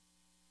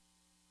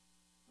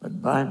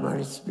 but by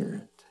my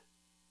Spirit.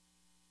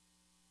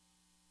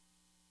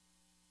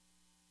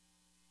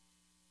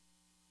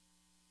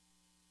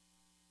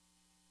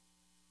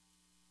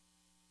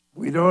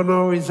 We don't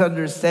always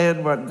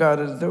understand what God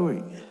is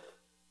doing,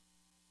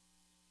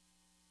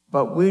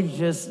 but we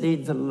just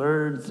need to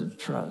learn to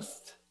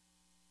trust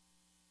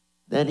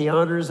that he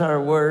honors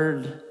our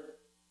word,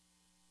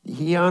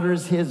 he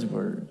honors his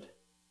word.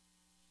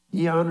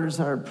 He honors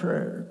our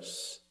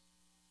prayers.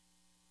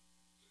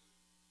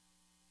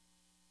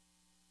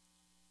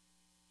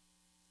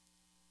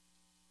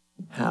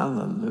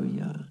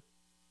 Hallelujah.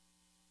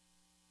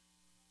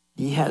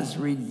 He has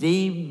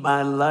redeemed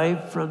my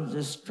life from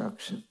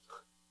destruction.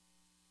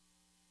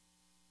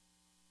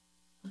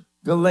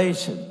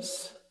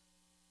 Galatians.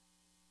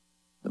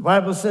 The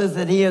Bible says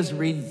that he has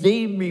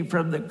redeemed me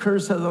from the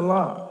curse of the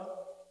law.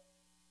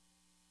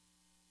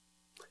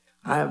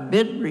 I have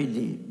been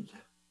redeemed.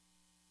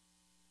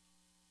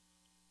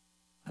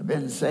 I've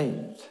been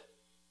saved,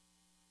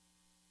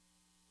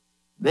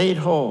 made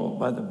whole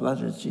by the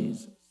blood of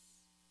Jesus.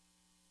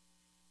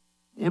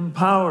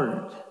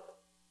 empowered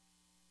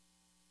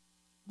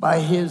by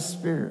his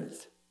Spirit,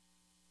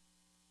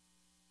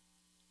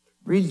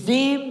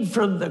 redeemed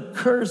from the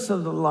curse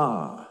of the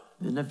law.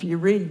 And if you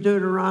read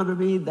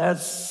Deuteronomy,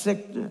 that's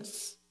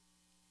sickness,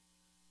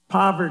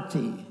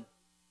 poverty,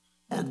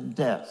 and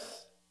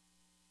death.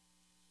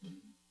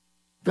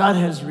 God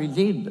has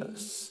redeemed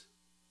us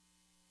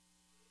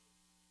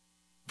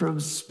from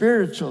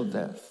spiritual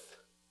death.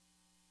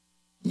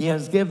 He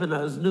has given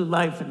us new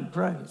life in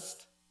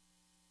Christ.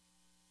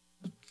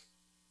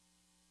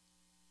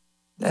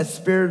 That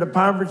spirit of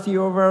poverty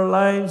over our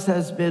lives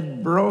has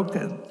been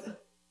broken.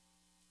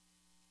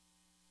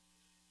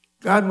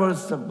 God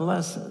wants to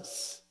bless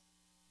us.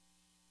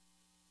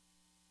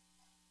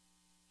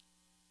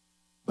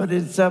 But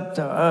it's up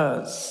to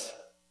us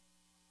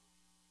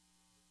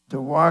to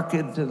walk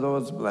into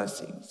those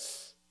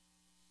blessings.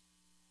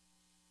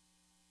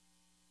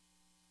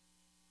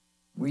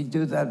 We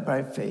do that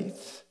by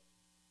faith.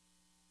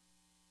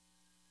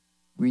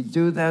 We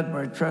do that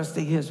by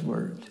trusting his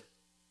word.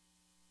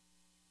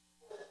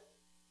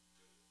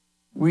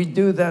 We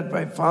do that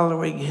by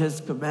following his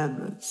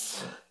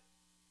commandments.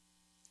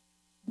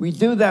 We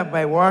do that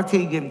by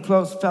walking in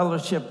close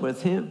fellowship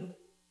with him,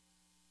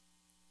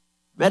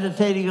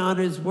 meditating on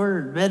his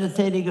word,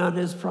 meditating on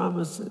his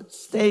promises,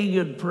 staying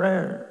in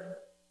prayer,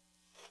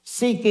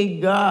 seeking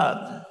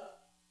God.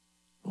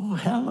 Oh,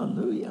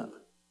 hallelujah.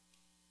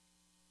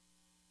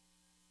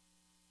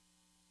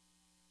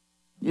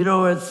 You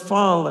know, it's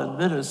fall in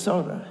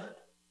Minnesota.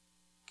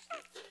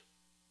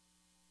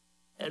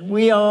 And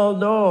we all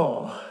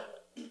know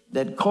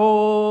that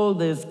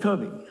cold is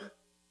coming.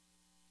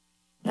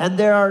 And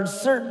there are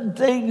certain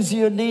things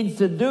you need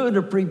to do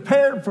to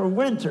prepare for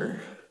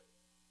winter.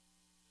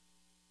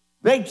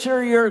 Make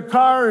sure your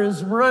car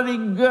is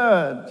running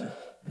good.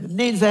 It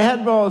needs a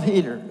headbolt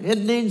heater. It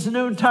needs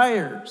new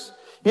tires.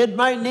 It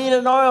might need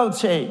an oil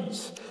change.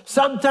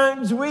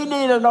 Sometimes we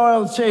need an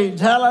oil change.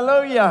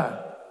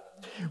 Hallelujah.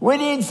 We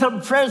need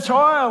some fresh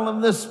oil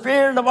in the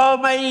Spirit of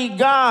Almighty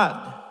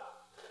God.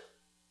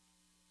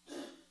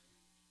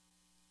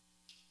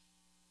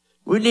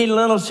 We need a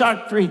little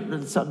shock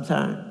treatment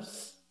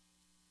sometimes.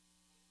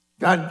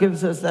 God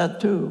gives us that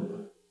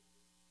too.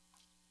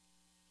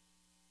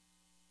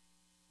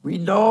 We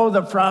know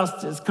the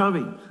frost is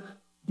coming.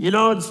 You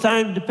know, it's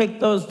time to pick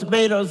those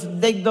tomatoes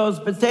and dig those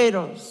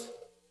potatoes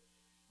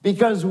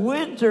because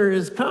winter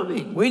is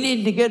coming. We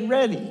need to get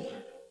ready.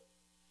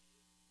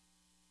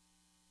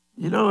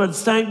 You know,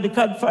 it's time to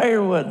cut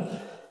firewood.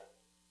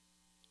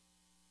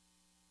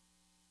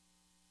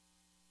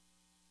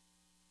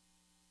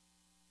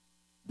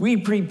 We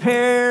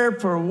prepare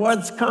for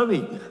what's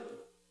coming.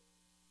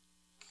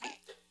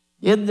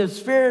 In the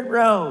spirit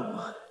realm,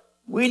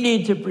 we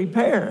need to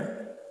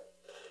prepare.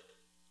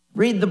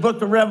 Read the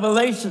book of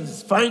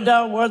Revelations, find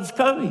out what's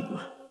coming.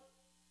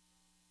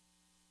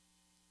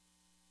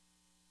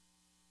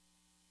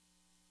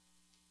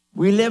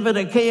 We live in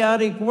a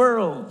chaotic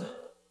world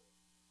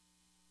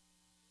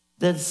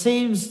that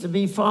seems to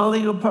be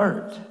falling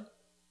apart.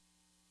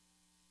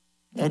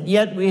 And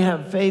yet we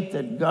have faith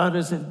that God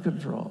is in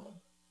control.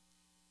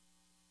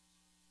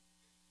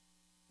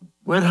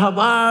 When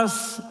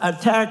Hamas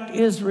attacked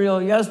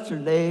Israel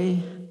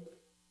yesterday,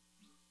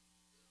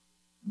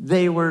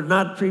 they were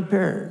not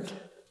prepared.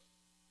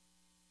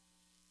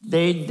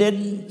 They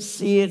didn't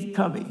see it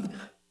coming.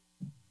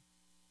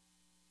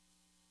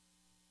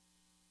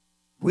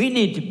 We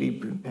need to be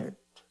prepared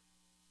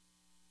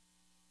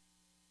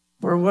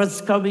for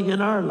what's coming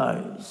in our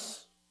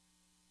lives.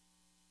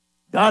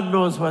 God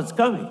knows what's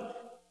coming.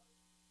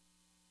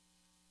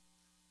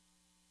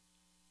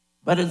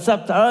 But it's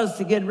up to us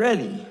to get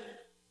ready.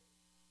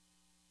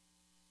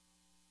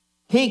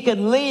 He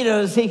can lead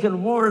us, he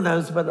can warn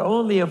us, but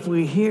only if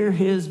we hear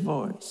his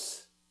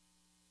voice.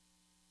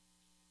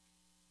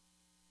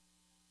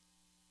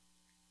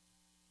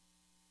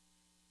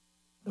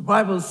 The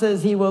Bible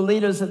says he will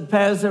lead us in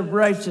paths of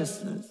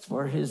righteousness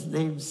for his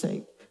name's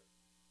sake.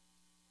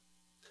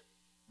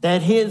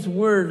 That his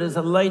word is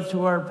a light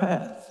to our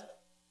path.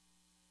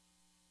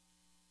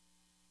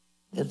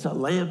 It's a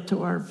lamp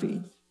to our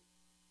feet.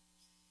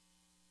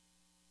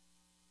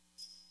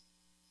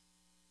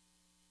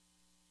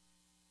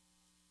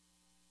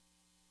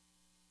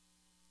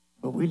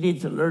 But we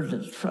need to learn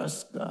to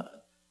trust God.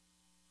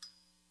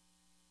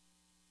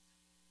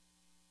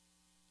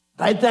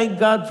 I thank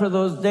God for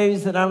those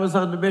days that I was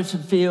on the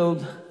mission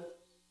field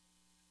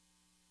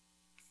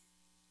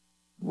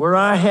where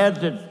I had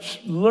to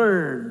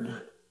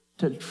learn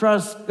to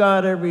trust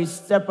God every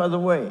step of the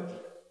way.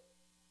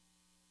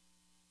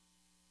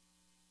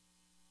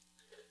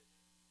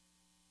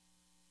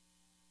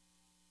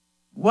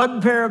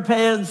 One pair of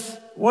pants,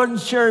 one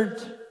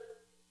shirt,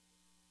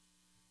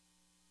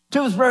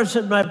 toothbrush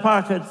in my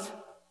pocket.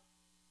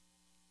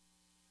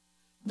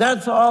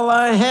 That's all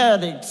I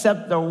had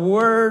except the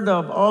word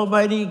of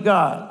Almighty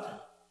God.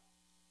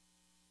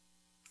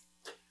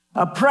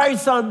 A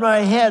price on my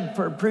head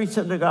for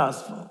preaching the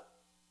gospel.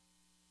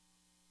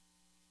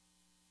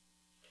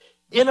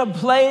 In a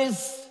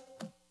place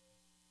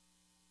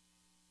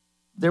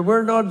There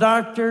were no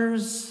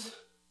doctors.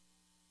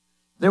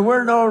 There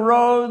were no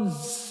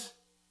roads.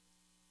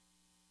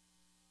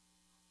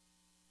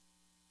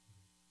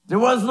 There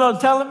was no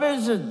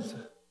television.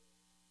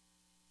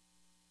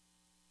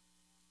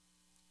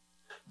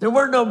 There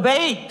were no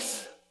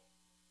banks,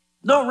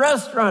 no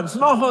restaurants,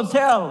 no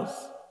hotels.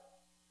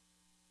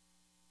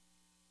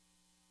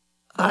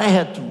 I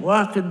had to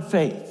walk in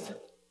faith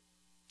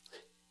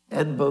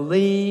and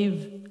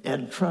believe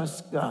and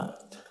trust God.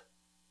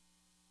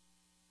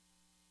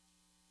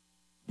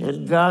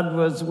 And God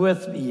was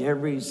with me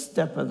every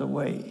step of the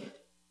way.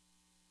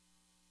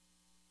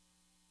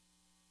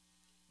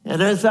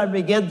 And as I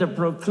began to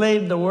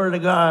proclaim the Word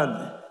of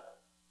God,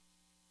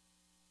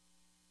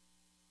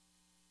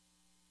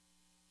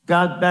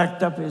 God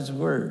backed up His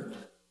Word.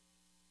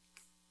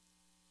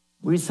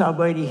 We saw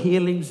mighty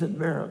healings and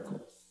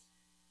miracles.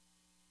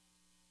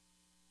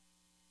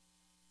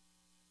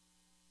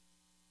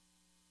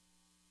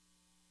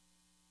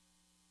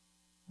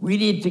 We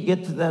need to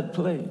get to that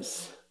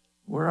place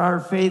where our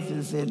faith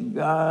is in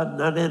God,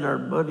 not in our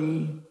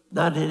money,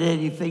 not in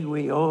anything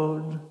we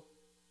own.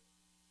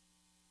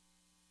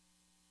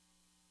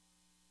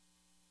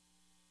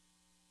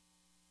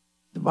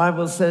 The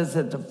Bible says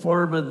that the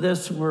form of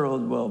this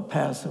world will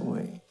pass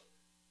away,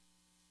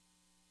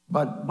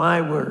 but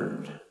my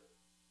word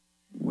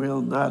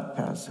will not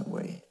pass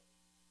away.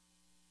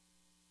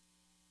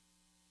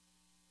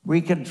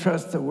 We can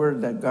trust the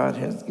word that God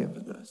has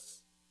given us.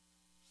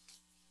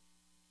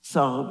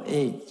 Psalm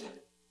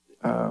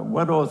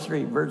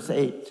 103, verse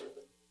 8.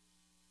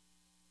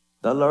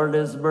 The Lord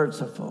is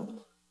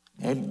merciful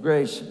and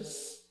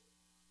gracious,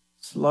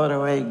 slow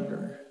to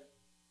anger,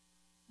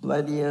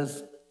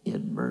 plenteous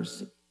in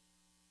mercy.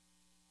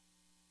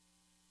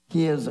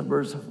 He is a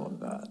merciful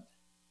God.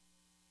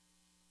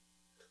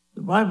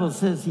 The Bible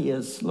says He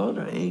is slow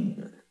to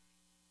anger.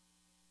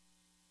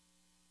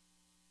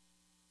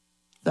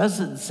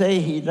 Doesn't say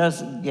He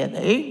doesn't get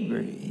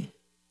angry.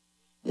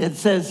 It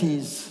says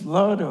He's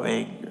slow to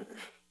anger.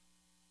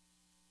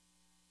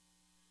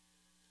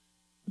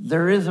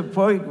 There is a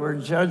point where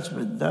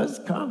judgment does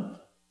come.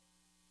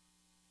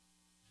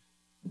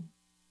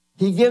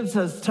 He gives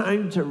us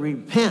time to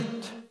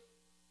repent.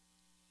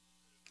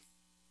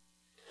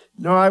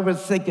 No, I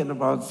was thinking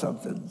about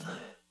something.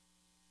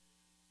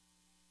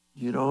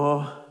 You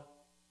know,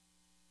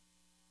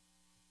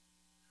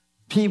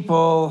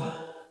 people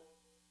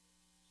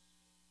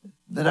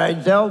that I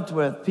dealt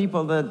with,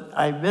 people that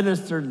I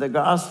ministered the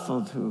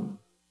gospel to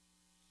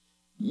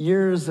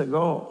years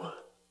ago.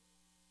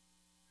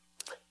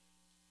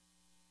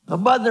 A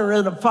mother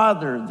and a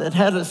father that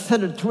had a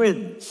set of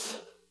twins,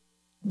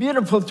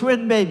 beautiful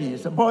twin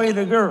babies, a boy and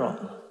a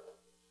girl.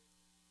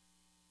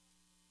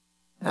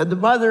 And the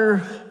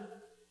mother,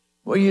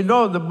 well, you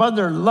know, the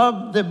mother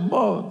loved them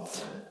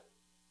both.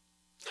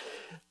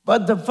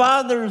 But the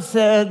father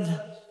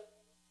said,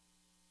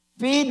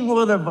 feed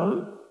one of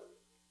them,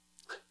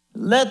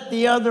 let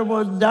the other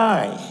one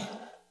die.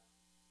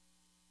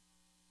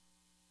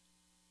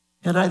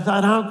 And I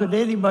thought, how could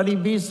anybody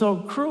be so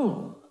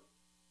cruel?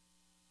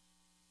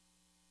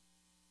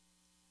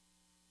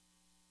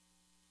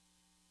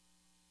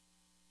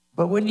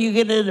 But when you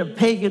get into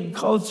pagan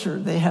culture,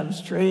 they have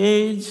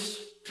strange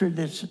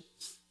traditions.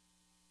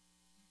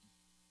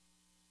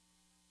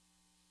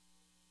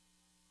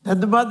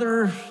 And the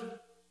mother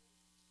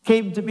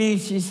came to me,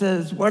 she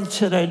says, what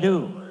should I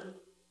do?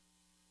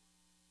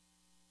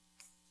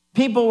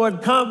 People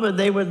would come and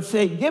they would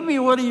say, give me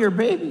one of your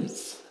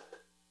babies.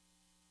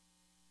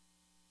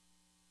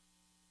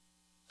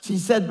 She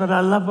said, but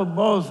I love them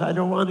both. I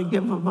don't want to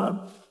give them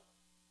up.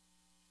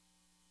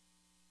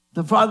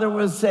 The father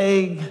was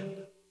saying,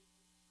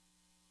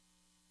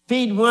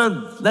 feed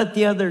one, let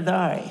the other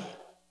die.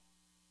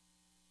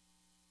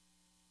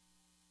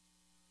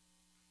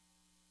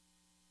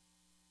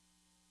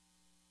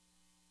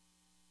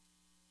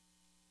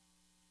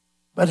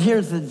 But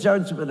here's the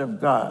judgment of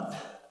God.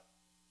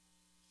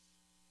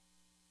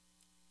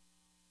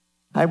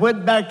 I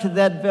went back to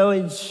that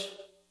village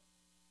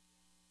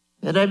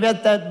and I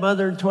met that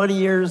mother 20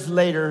 years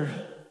later.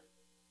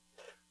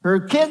 Her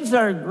kids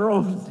are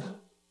grown.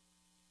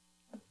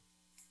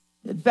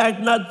 In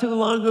fact, not too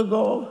long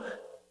ago,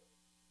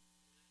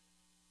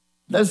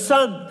 the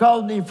son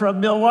called me from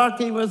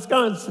Milwaukee,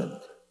 Wisconsin.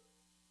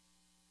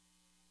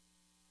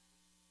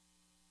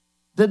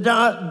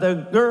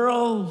 The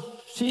girl,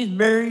 she's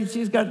married,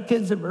 she's got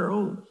kids of her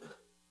own.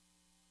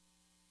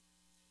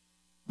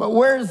 But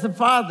where's the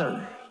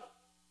father?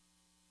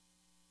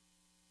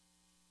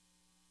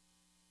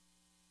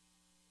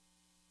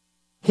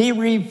 He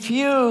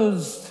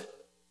refused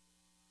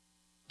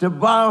to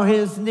bow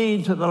his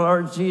knee to the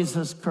Lord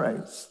Jesus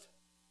Christ.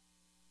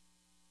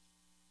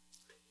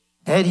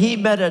 And he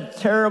met a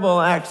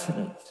terrible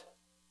accident,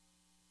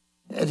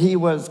 and he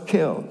was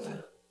killed.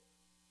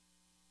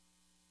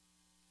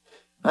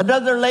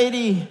 Another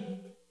lady,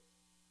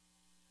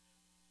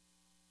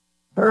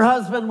 her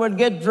husband would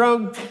get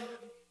drunk.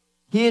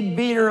 He'd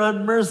beat her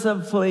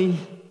unmercifully.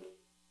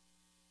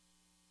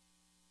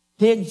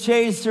 He'd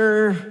chase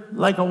her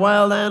like a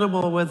wild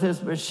animal with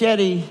his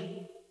machete,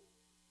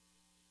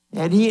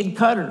 and he'd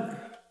cut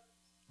her.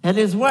 And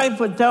his wife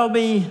would tell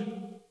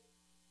me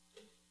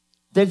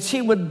that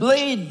she would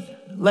bleed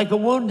like a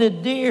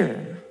wounded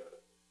deer.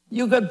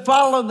 You could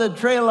follow the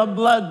trail of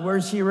blood where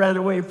she ran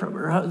away from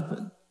her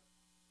husband.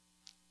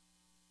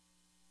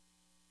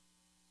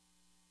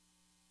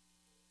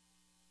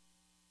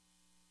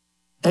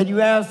 And you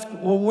ask,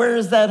 well, where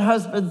is that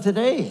husband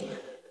today?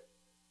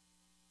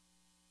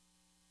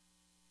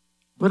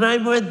 When I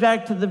went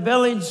back to the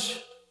village,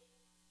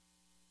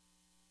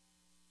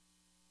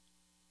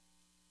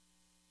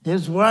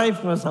 his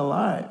wife was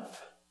alive,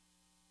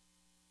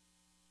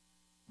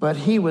 but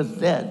he was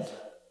dead.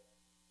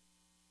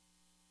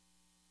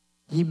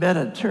 He met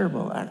a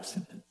terrible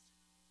accident.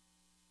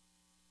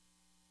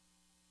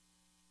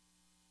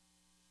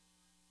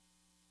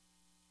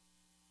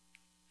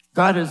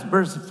 God is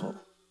merciful,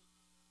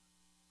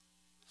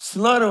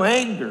 slow to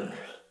anger,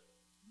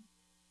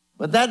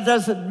 but that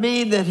doesn't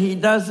mean that he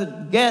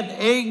doesn't get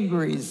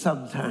angry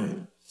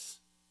sometimes.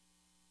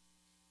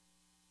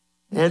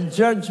 And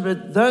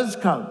judgment does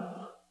come.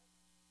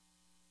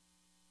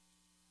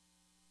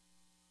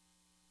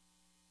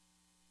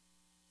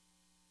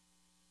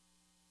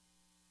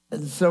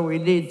 And so we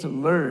need to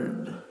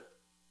learn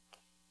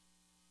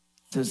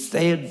to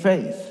stay in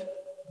faith,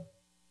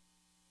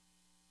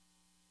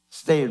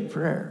 stay in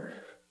prayer.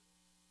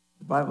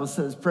 The Bible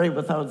says, pray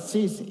without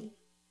ceasing.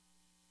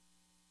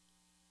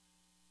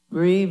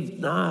 Grieve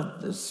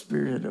not the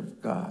Spirit of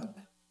God.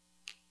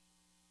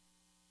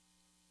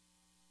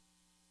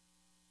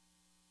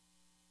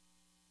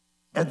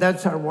 And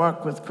that's our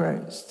walk with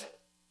Christ.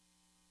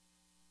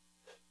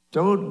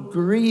 Don't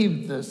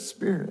grieve the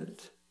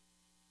Spirit.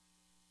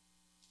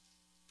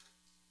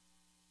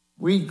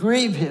 We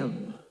grieve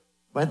him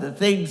by the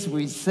things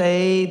we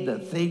say, the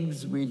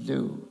things we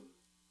do,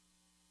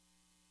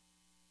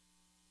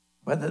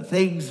 by the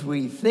things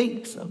we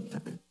think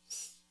sometimes.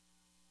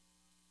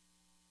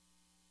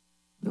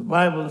 The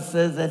Bible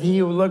says that he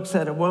who looks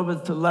at a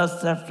woman to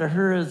lust after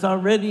her has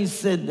already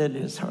sinned in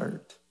his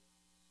heart.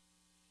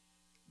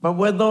 But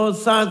when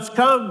those thoughts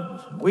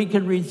come, we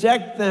can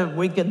reject them,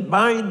 we can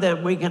bind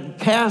them, we can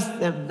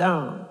cast them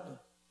down.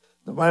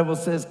 The Bible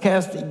says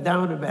casting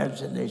down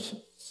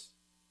imaginations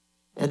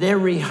and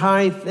every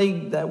high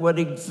thing that would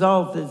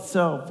exalt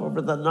itself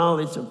over the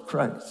knowledge of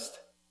Christ.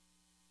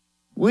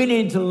 We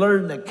need to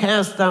learn to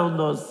cast down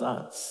those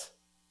thoughts.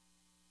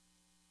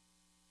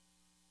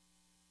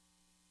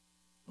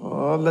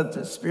 Oh, let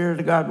the Spirit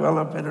of God well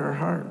up in our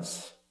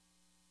hearts.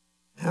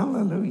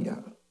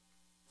 Hallelujah.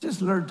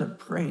 Just learn to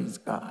praise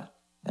God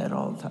at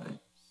all times.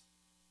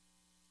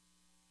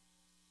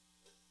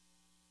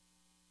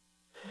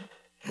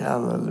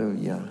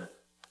 Hallelujah.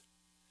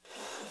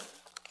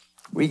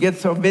 We get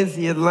so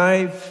busy in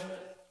life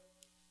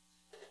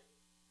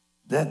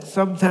that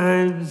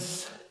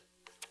sometimes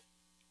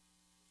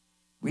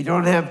we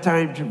don't have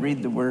time to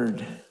read the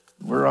Word.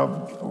 We're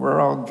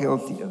all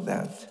guilty of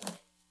that.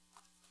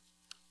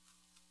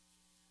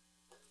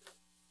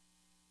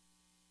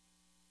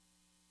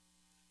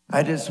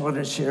 I just want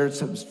to share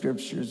some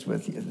scriptures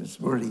with you this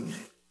morning.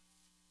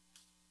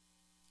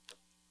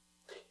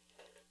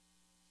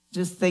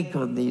 Just think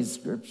on these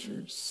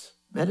scriptures.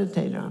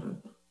 Meditate on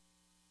them.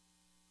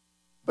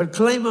 But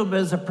claim them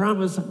as a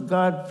promise of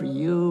God for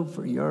you,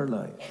 for your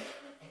life.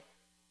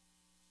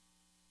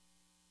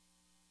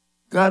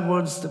 God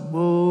wants to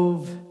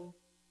move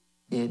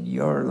in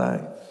your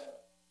life.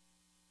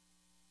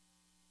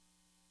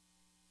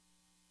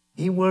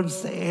 He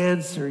wants to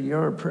answer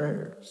your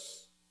prayers.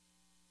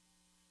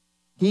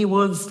 He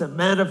wants to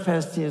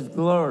manifest his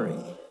glory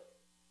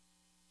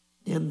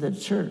in the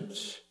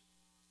church.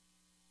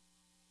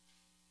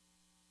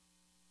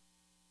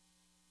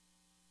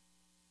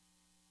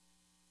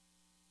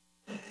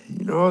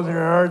 You know,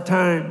 there are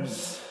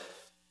times,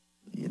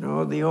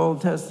 the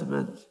Old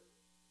Testament,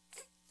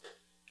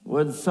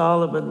 when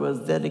Solomon was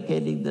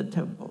dedicating the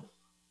temple.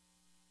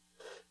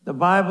 The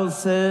Bible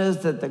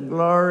says that the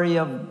glory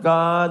of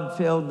God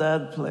filled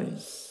that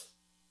place,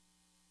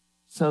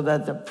 so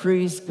that the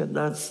priest could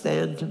not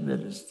stand to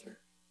minister.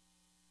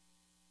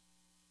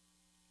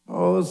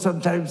 Oh,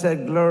 sometimes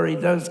that glory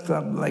does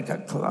come like a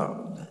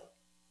cloud.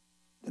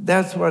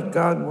 That's what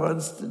God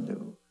wants to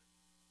do.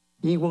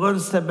 He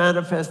wants to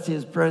manifest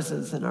his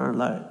presence in our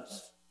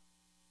lives.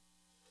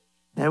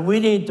 And we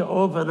need to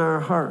open our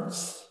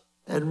hearts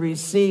and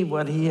receive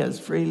what he has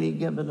freely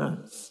given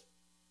us.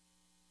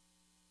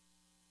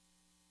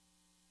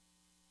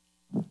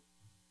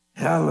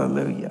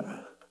 Hallelujah.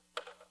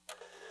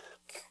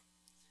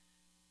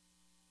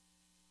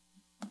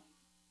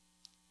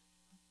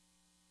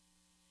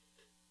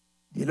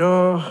 You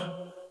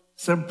know,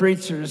 some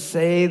preachers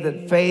say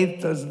that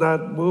faith does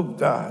not move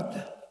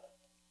God.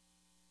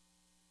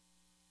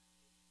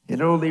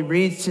 It only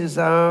reaches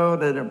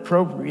out and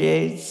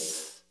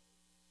appropriates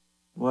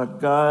what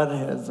God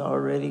has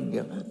already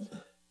given.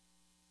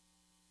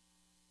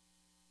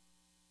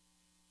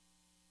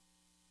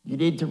 You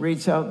need to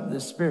reach out in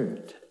the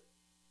Spirit.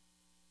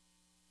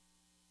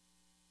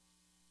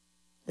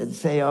 and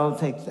say, I'll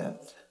take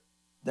that.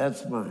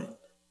 That's mine.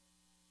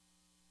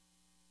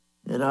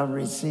 And I'll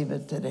receive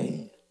it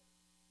today.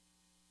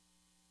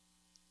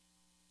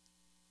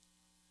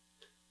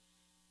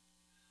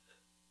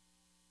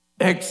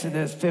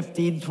 Exodus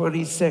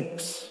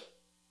 15:26.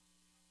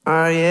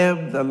 I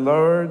am the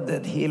Lord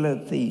that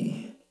healeth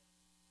thee.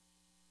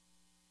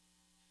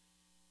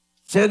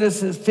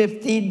 Genesis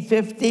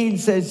 15:15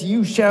 says,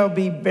 you shall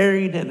be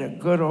buried in a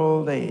good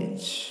old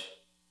age.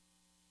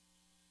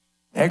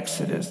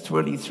 Exodus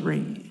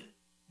 23,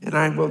 and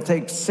I will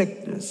take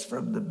sickness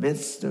from the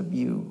midst of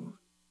you.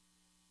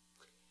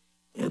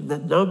 And the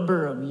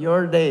number of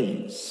your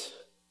days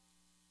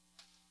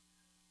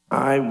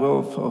I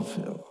will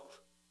fulfill.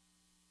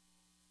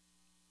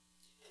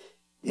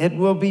 It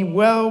will be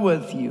well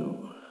with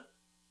you,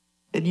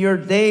 and your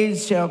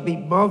days shall be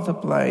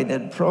multiplied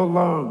and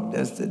prolonged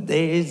as the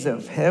days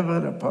of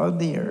heaven upon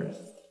the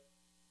earth.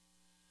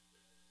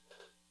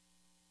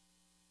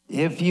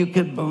 If you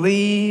can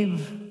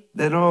believe,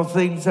 then all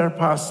things are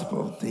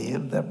possible to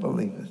him that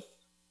believeth.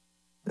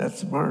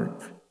 That's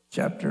Mark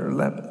chapter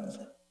 11.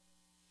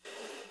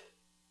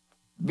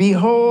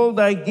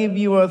 Behold, I give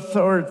you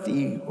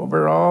authority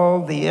over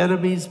all the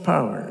enemy's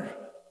power,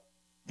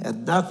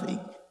 and nothing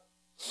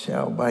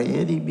shall by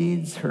any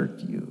means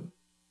hurt you.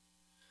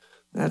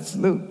 That's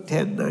Luke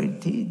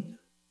 10:19.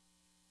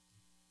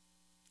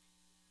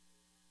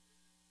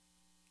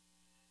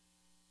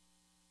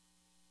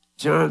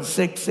 John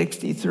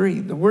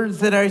 6:63. The words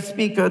that I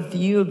speak unto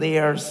you, they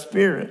are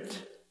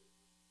spirit,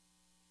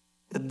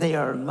 and they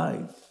are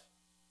life.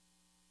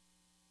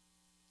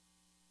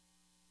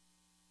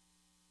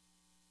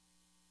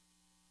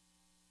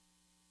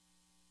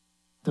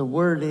 The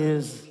word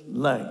is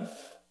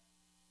life.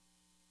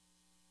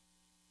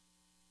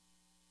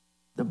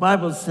 The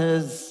Bible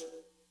says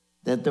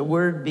that the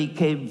word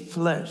became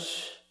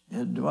flesh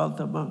and dwelt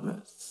among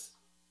us.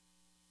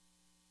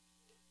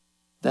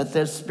 That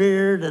the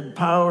spirit and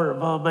power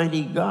of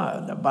Almighty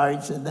God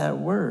abides in that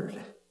word.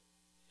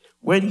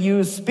 When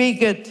you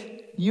speak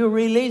it, you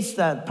release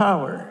that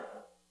power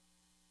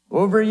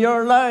over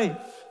your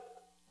life,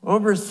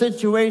 over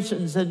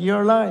situations in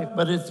your life,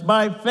 but it's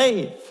by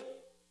faith.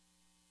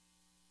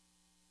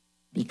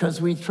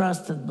 Because we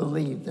trust and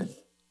believe that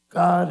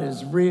God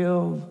is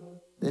real,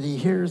 that he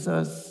hears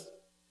us,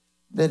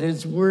 that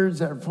his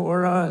words are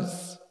for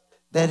us,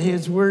 that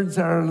his words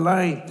are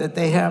life, that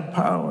they have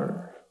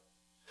power.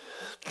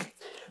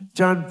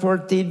 John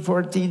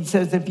 14:14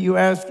 says, if you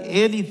ask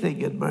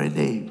anything in my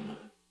name,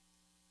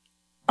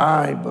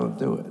 I will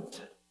do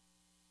it.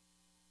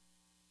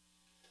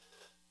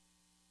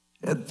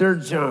 And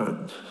 3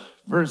 John,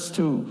 verse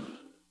 2,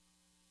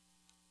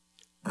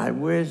 I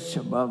wish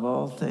above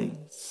all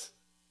things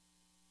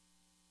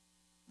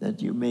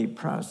that you may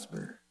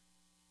prosper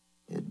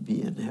and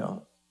be in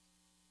health.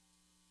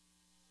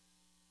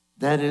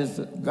 That is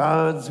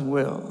God's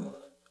will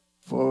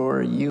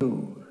for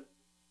you.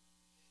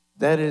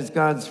 That is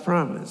God's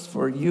promise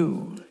for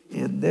you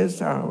in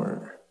this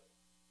hour.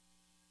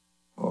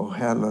 Oh,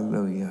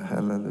 hallelujah,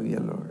 hallelujah,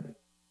 Lord.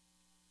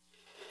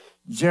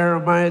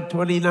 Jeremiah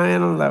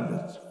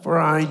 29:11. For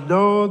I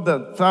know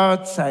the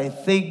thoughts I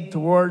think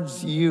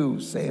towards you,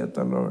 saith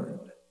the Lord.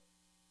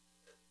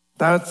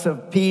 Thoughts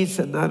of peace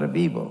and not of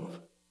evil,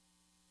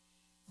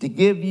 to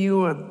give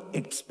you an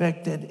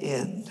expected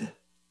end.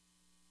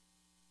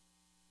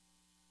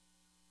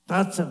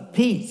 Thoughts of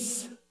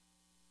peace.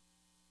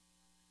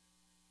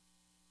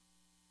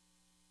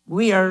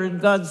 We are in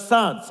God's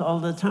thoughts all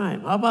the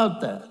time. How about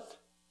that?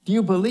 Do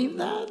you believe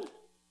that?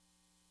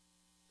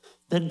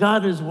 That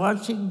God is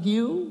watching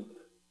you?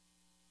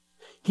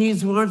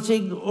 He's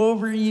watching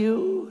over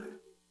you?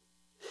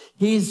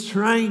 He's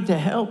trying to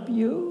help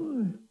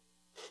you?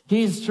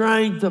 He's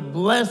trying to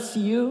bless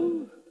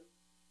you?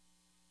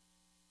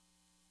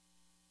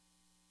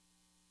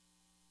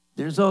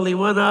 There's only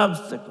one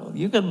obstacle.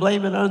 You can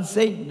blame it on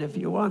Satan if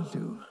you want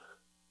to.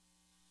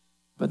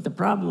 But the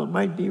problem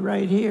might be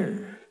right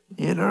here,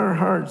 in our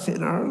hearts,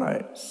 in our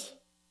lives.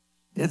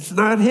 It's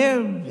not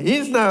him.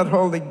 He's not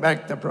holding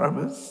back the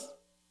promise.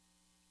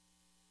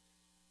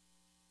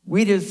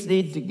 We just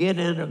need to get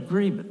in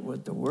agreement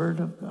with the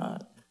Word of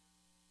God.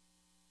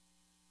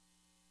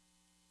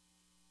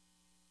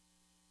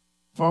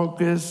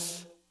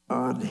 Focus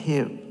on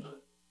him.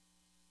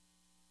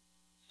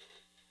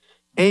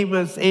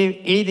 Amos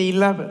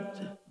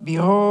 8:11.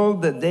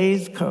 Behold, the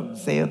days come,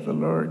 saith the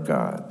Lord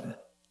God,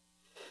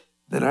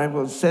 that I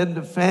will send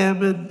a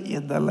famine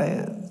in the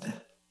land,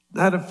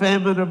 not a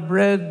famine of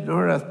bread,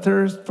 nor a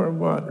thirst for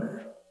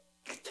water,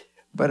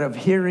 but of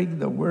hearing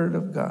the word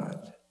of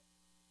God.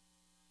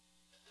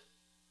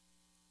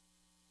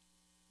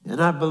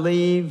 And I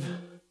believe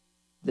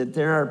that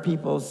there are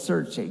people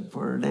searching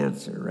for an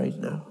answer right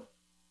now.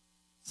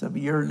 Some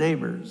of your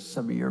neighbors,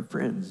 some of your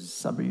friends,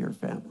 some of your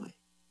family.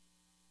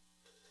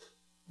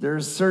 They're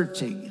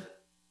searching.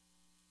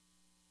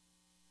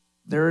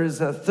 There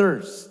is a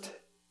thirst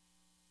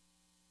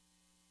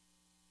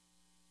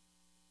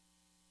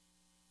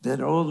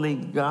that only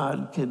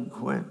God can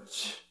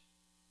quench.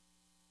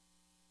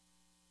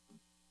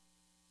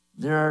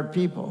 There are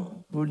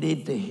people who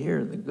need to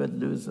hear the good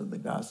news of the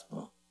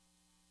gospel.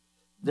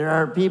 There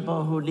are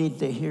people who need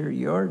to hear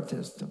your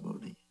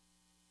testimony,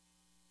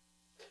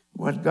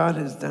 what God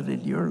has done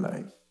in your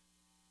life,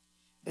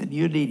 and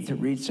you need to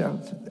reach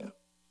out to them.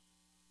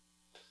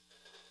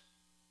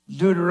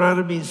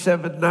 Deuteronomy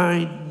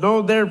 7:9,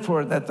 know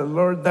therefore that the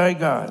Lord thy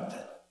God,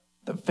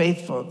 the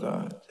faithful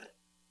God,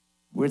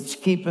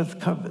 which keepeth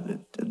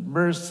covenant and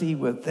mercy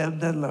with them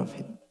that love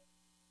him,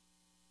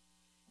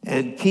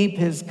 and keep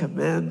his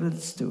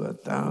commandments to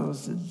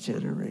 1,000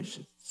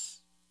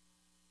 generations.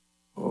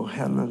 Oh,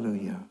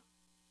 hallelujah.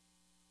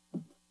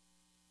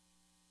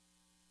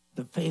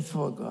 The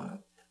faithful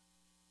God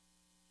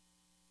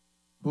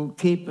who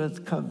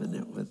keepeth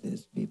covenant with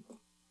his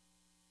people,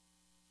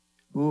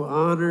 who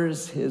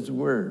honors his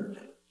word,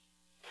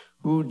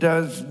 who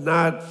does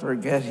not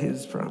forget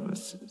his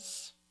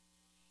promises.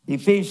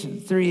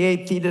 Ephesians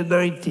 3:18 and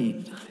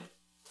 19.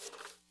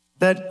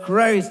 That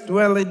Christ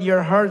dwell in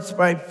your hearts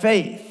by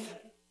faith,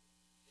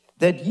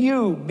 that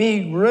you,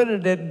 being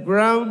rooted and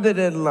grounded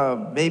in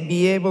love, may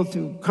be able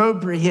to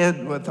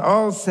comprehend with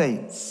all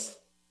saints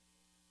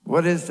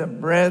what is the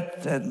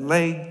breadth and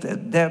length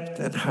and depth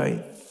and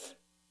height,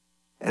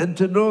 and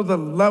to know the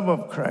love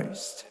of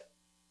Christ,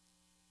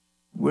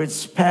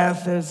 which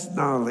passeth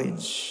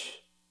knowledge,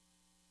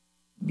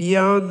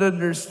 beyond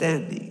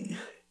understanding,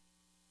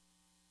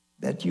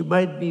 that you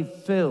might be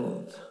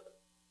filled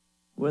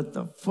with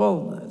the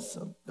fullness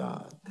of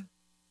God.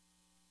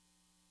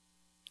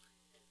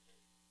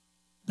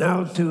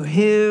 Now to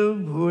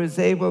him who is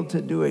able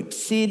to do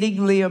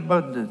exceedingly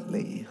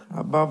abundantly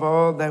above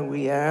all that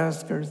we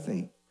ask or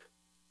think,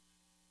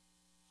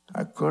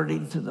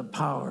 according to the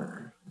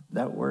power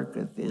that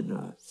worketh in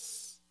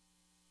us.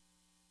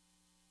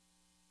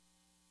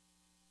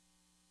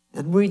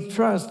 And we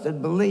trust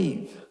and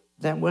believe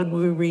that when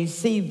we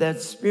receive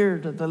that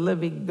Spirit of the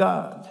living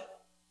God,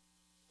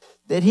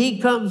 that he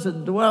comes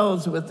and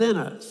dwells within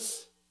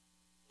us.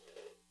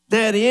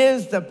 That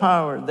is the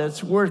power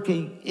that's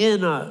working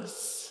in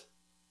us.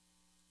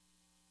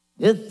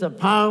 It's the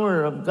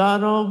power of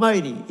God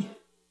Almighty.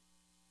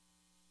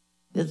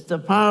 It's the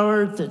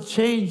power to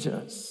change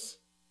us.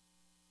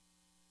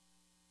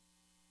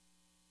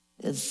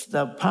 It's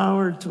the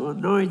power to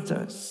anoint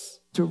us,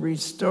 to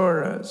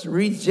restore us,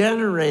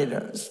 regenerate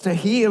us, to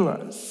heal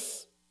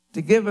us,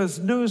 to give us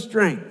new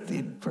strength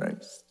in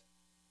Christ.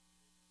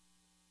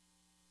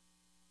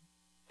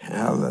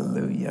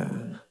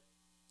 Hallelujah.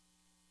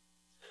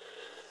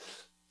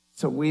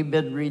 So we've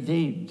been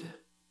redeemed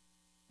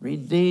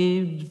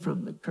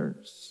from the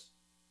curse.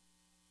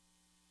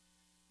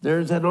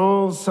 There's an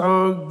old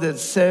song that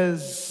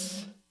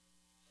says,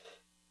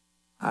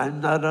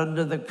 I'm not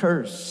under the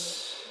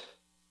curse,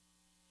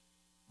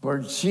 for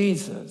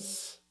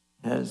Jesus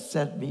has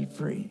set me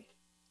free.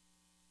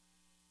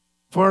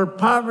 For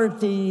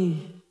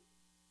poverty,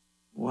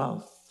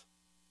 wealth.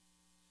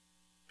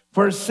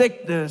 For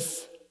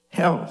sickness,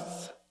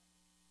 health.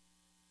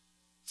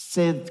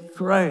 Since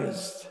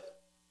Christ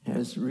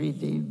has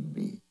redeemed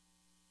me.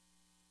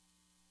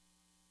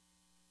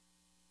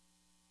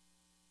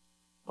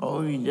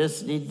 Oh, you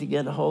just need to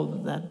get a hold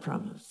of that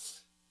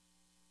promise.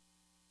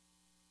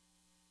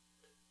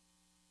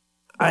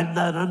 I'm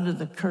not under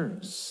the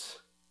curse,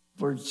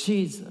 for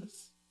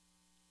Jesus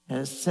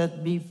has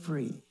set me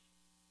free.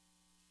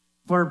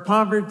 For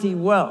poverty,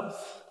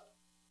 wealth.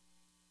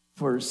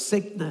 For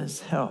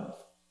sickness, health.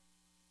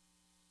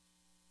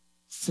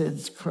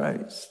 Since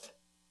Christ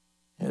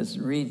has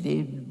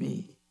redeemed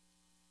me.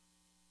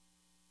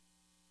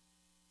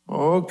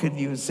 Oh, can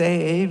you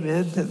say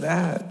amen to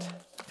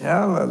that?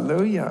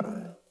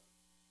 Hallelujah.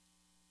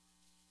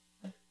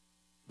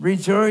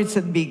 Rejoice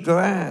and be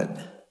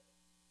glad.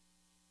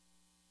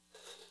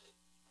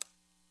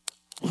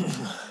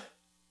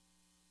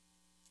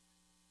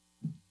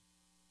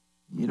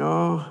 You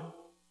know,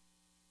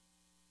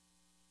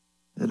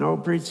 an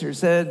old preacher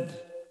said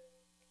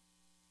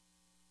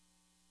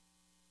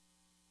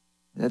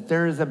that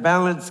there is a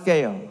balanced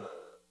scale,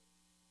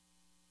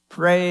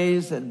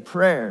 praise and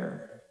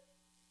prayer.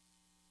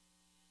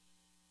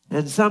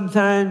 And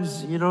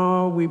sometimes, you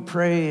know, we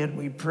pray and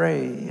we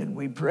pray and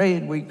we pray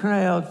and we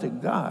cry out to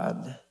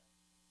God,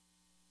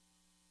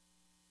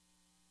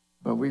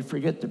 but we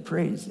forget to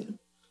praise him.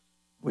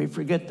 We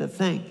forget to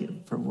thank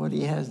him for what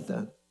he has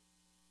done.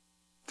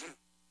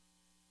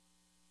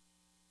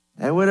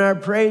 And when our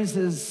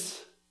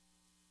praises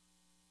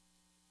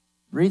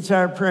reach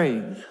our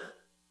praying,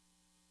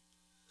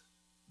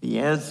 the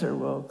answer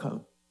will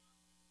come.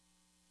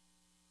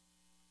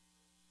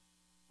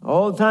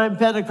 Old-time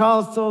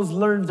Pentecostals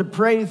learned to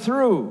pray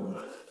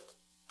through.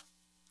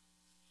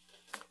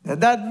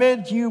 And that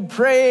meant you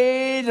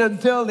prayed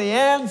until the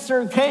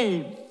answer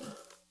came.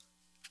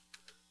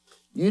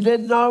 You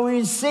didn't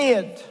always see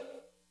it.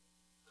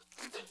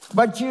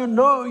 But you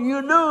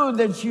knew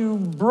that you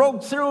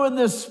broke through in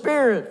the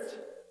Spirit.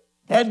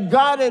 And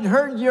God had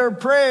heard your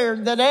prayer.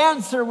 That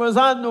answer was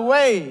on the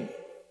way.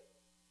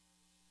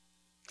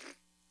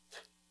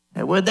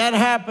 And when that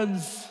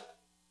happens,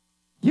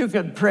 you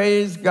can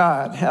praise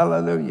God.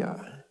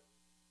 Hallelujah.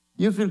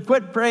 You can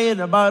quit praying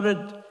about it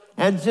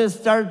and just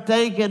start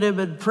thanking him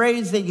and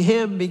praising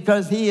him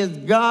because he is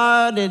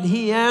God and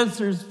he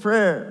answers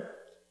prayer.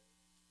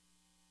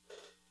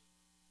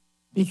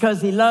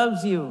 Because he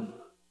loves you.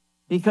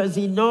 Because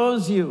he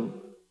knows you.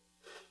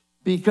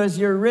 Because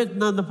you're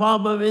written on the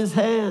palm of his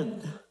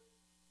hand.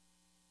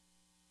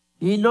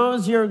 He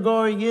knows you're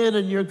going in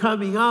and you're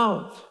coming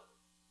out.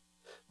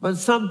 But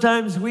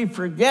sometimes we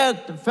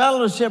forget the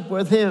fellowship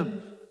with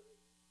him.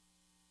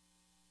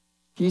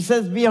 He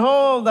says,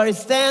 behold, I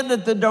stand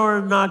at the door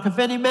and knock. If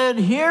any man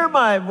hear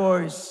my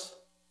voice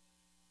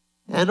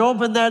and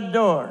open that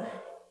door.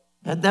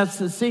 And that's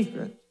the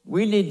secret.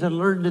 We need to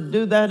learn to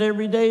do that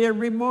every day,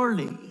 every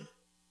morning.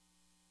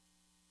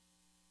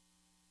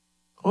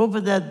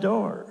 Open that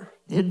door.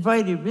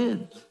 Invite him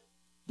in.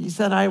 He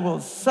said, I will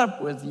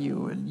sup with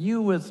you and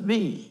you with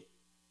me.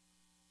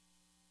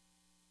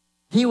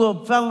 He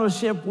will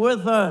fellowship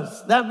with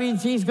us. That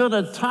means he's going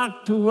to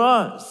talk to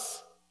us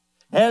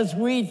as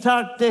we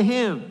talk to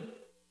him.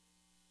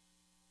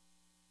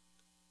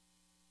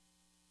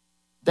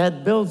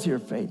 That builds your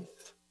faith.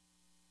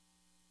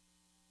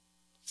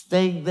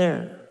 Staying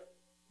there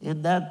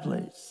in that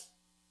place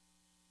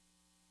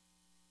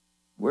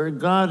where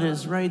God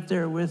is right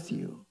there with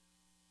you.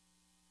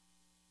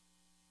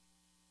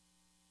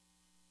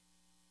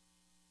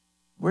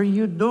 Where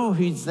you know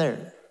he's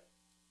there.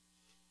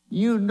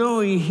 You know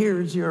he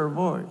hears your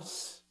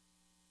voice.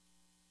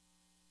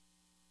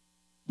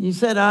 He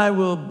said, I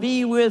will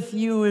be with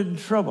you in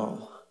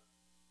trouble.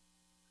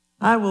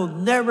 I will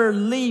never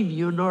leave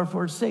you nor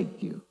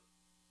forsake you.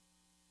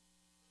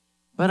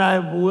 But I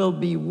will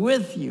be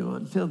with you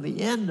until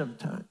the end of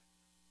time.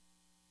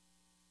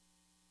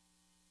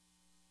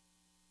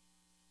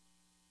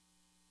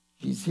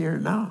 He's here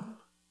now.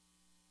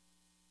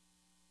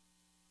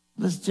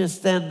 Let's just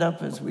stand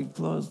up as we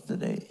close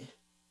today.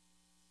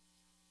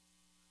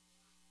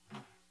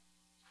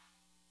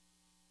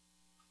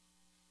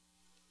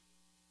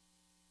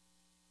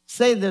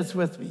 Say this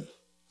with me.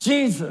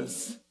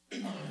 Jesus,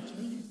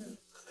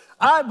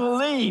 I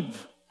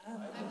believe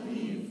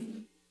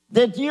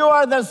that you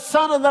are the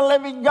Son of the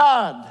living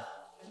God,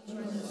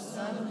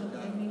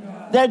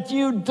 that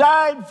you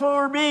died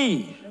for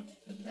me,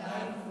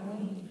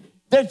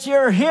 that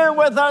you're here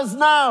with us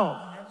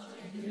now,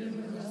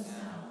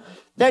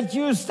 that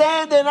you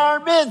stand in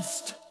our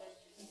midst,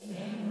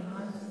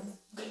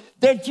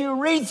 that you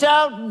reach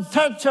out and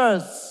touch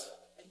us,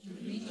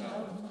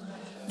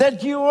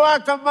 that you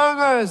walk among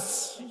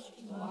us,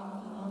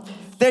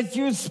 that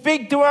you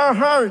speak to our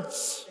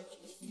hearts,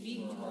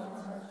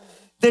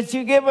 that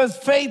you give us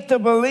faith to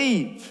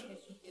believe.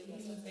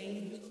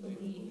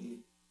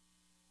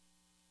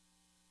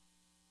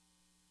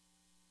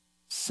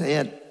 Say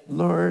it,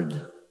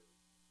 Lord,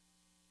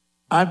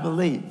 I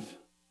believe.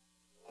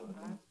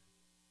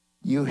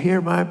 You hear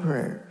my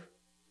prayer.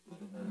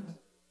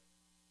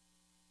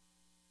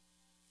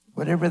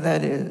 Whatever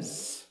that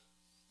is,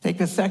 take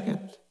a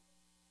second.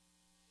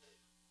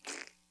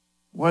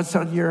 What's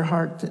on your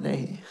heart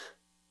today?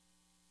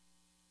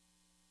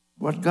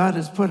 What God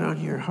has put on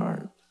your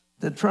heart,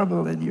 the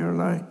trouble in your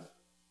life.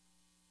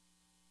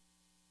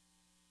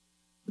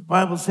 The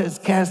Bible says,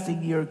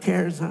 casting your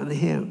cares on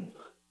him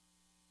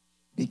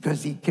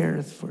because he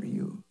careth for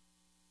you.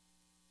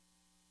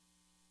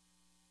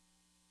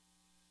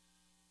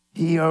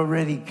 He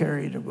already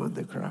carried him on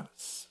the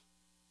cross.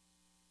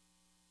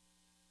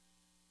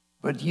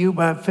 But you,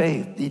 by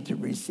faith, need to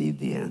receive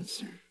the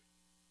answer.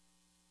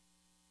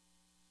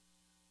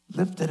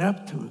 Lift it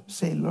up to him.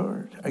 Say,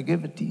 Lord, I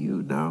give it to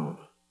you now.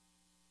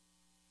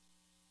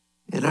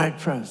 And I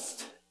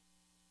trust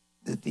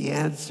that the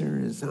answer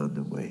is on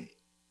the way.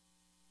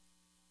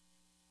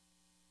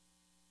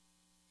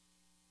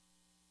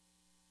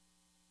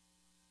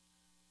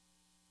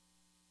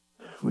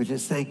 We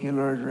just thank you,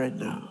 Lord, right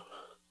now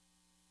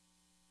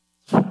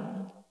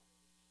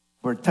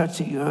for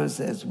touching us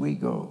as we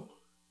go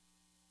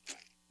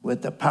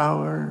with the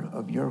power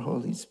of your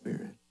Holy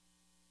Spirit.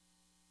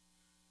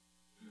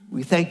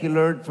 We thank you,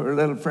 Lord, for a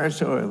little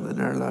fresh oil in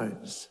our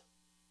lives.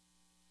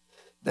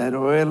 That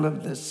oil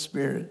of the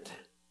Spirit,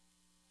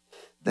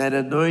 that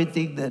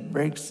anointing that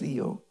breaks the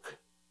yoke.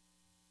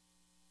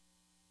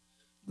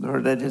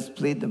 Lord, I just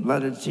plead the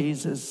blood of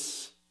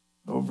Jesus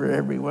over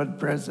everyone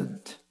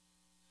present,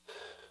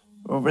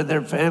 over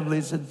their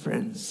families and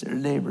friends, their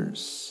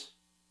neighbors.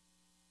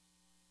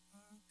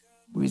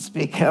 We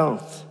speak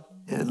health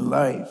and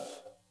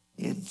life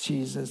in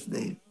Jesus'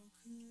 name.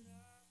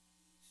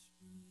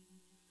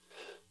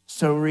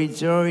 So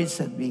rejoice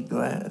and be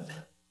glad,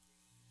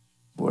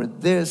 for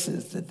this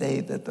is the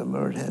day that the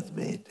Lord hath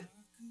made.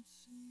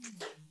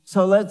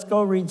 So let's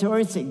go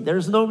rejoicing.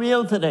 There's no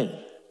meal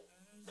today,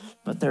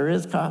 but there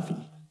is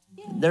coffee.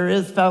 There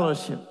is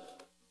fellowship.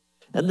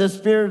 And the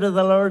Spirit of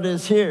the Lord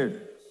is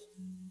here.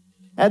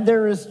 And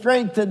there is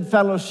strength in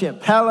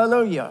fellowship.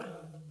 Hallelujah.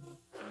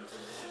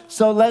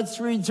 So let's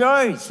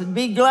rejoice and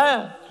be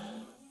glad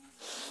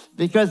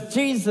because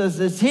Jesus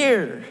is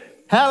here.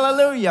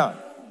 Hallelujah.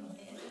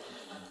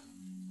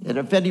 And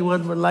if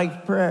anyone would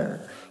like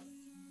prayer,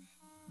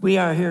 We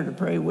are here to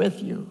pray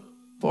with you,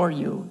 for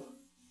you,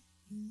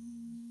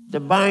 to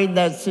bind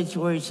that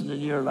situation in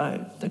your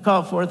life, to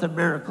call forth a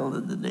miracle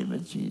in the name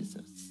of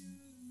Jesus.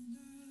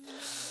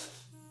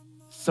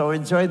 So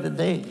enjoy the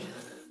day.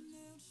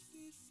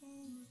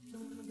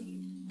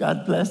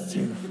 God bless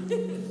you.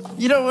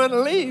 You don't want to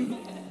leave.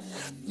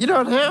 You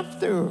don't have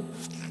to.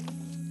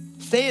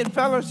 Stay in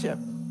fellowship.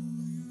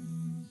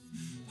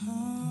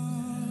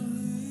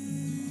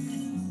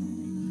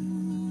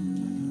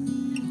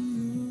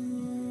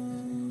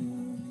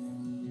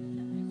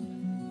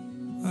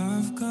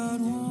 I've got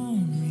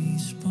one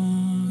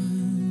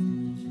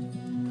response.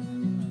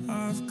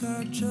 I've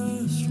got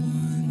just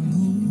one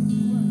move.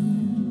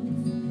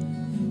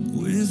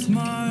 With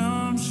my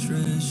arms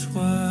stretched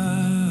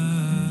wide,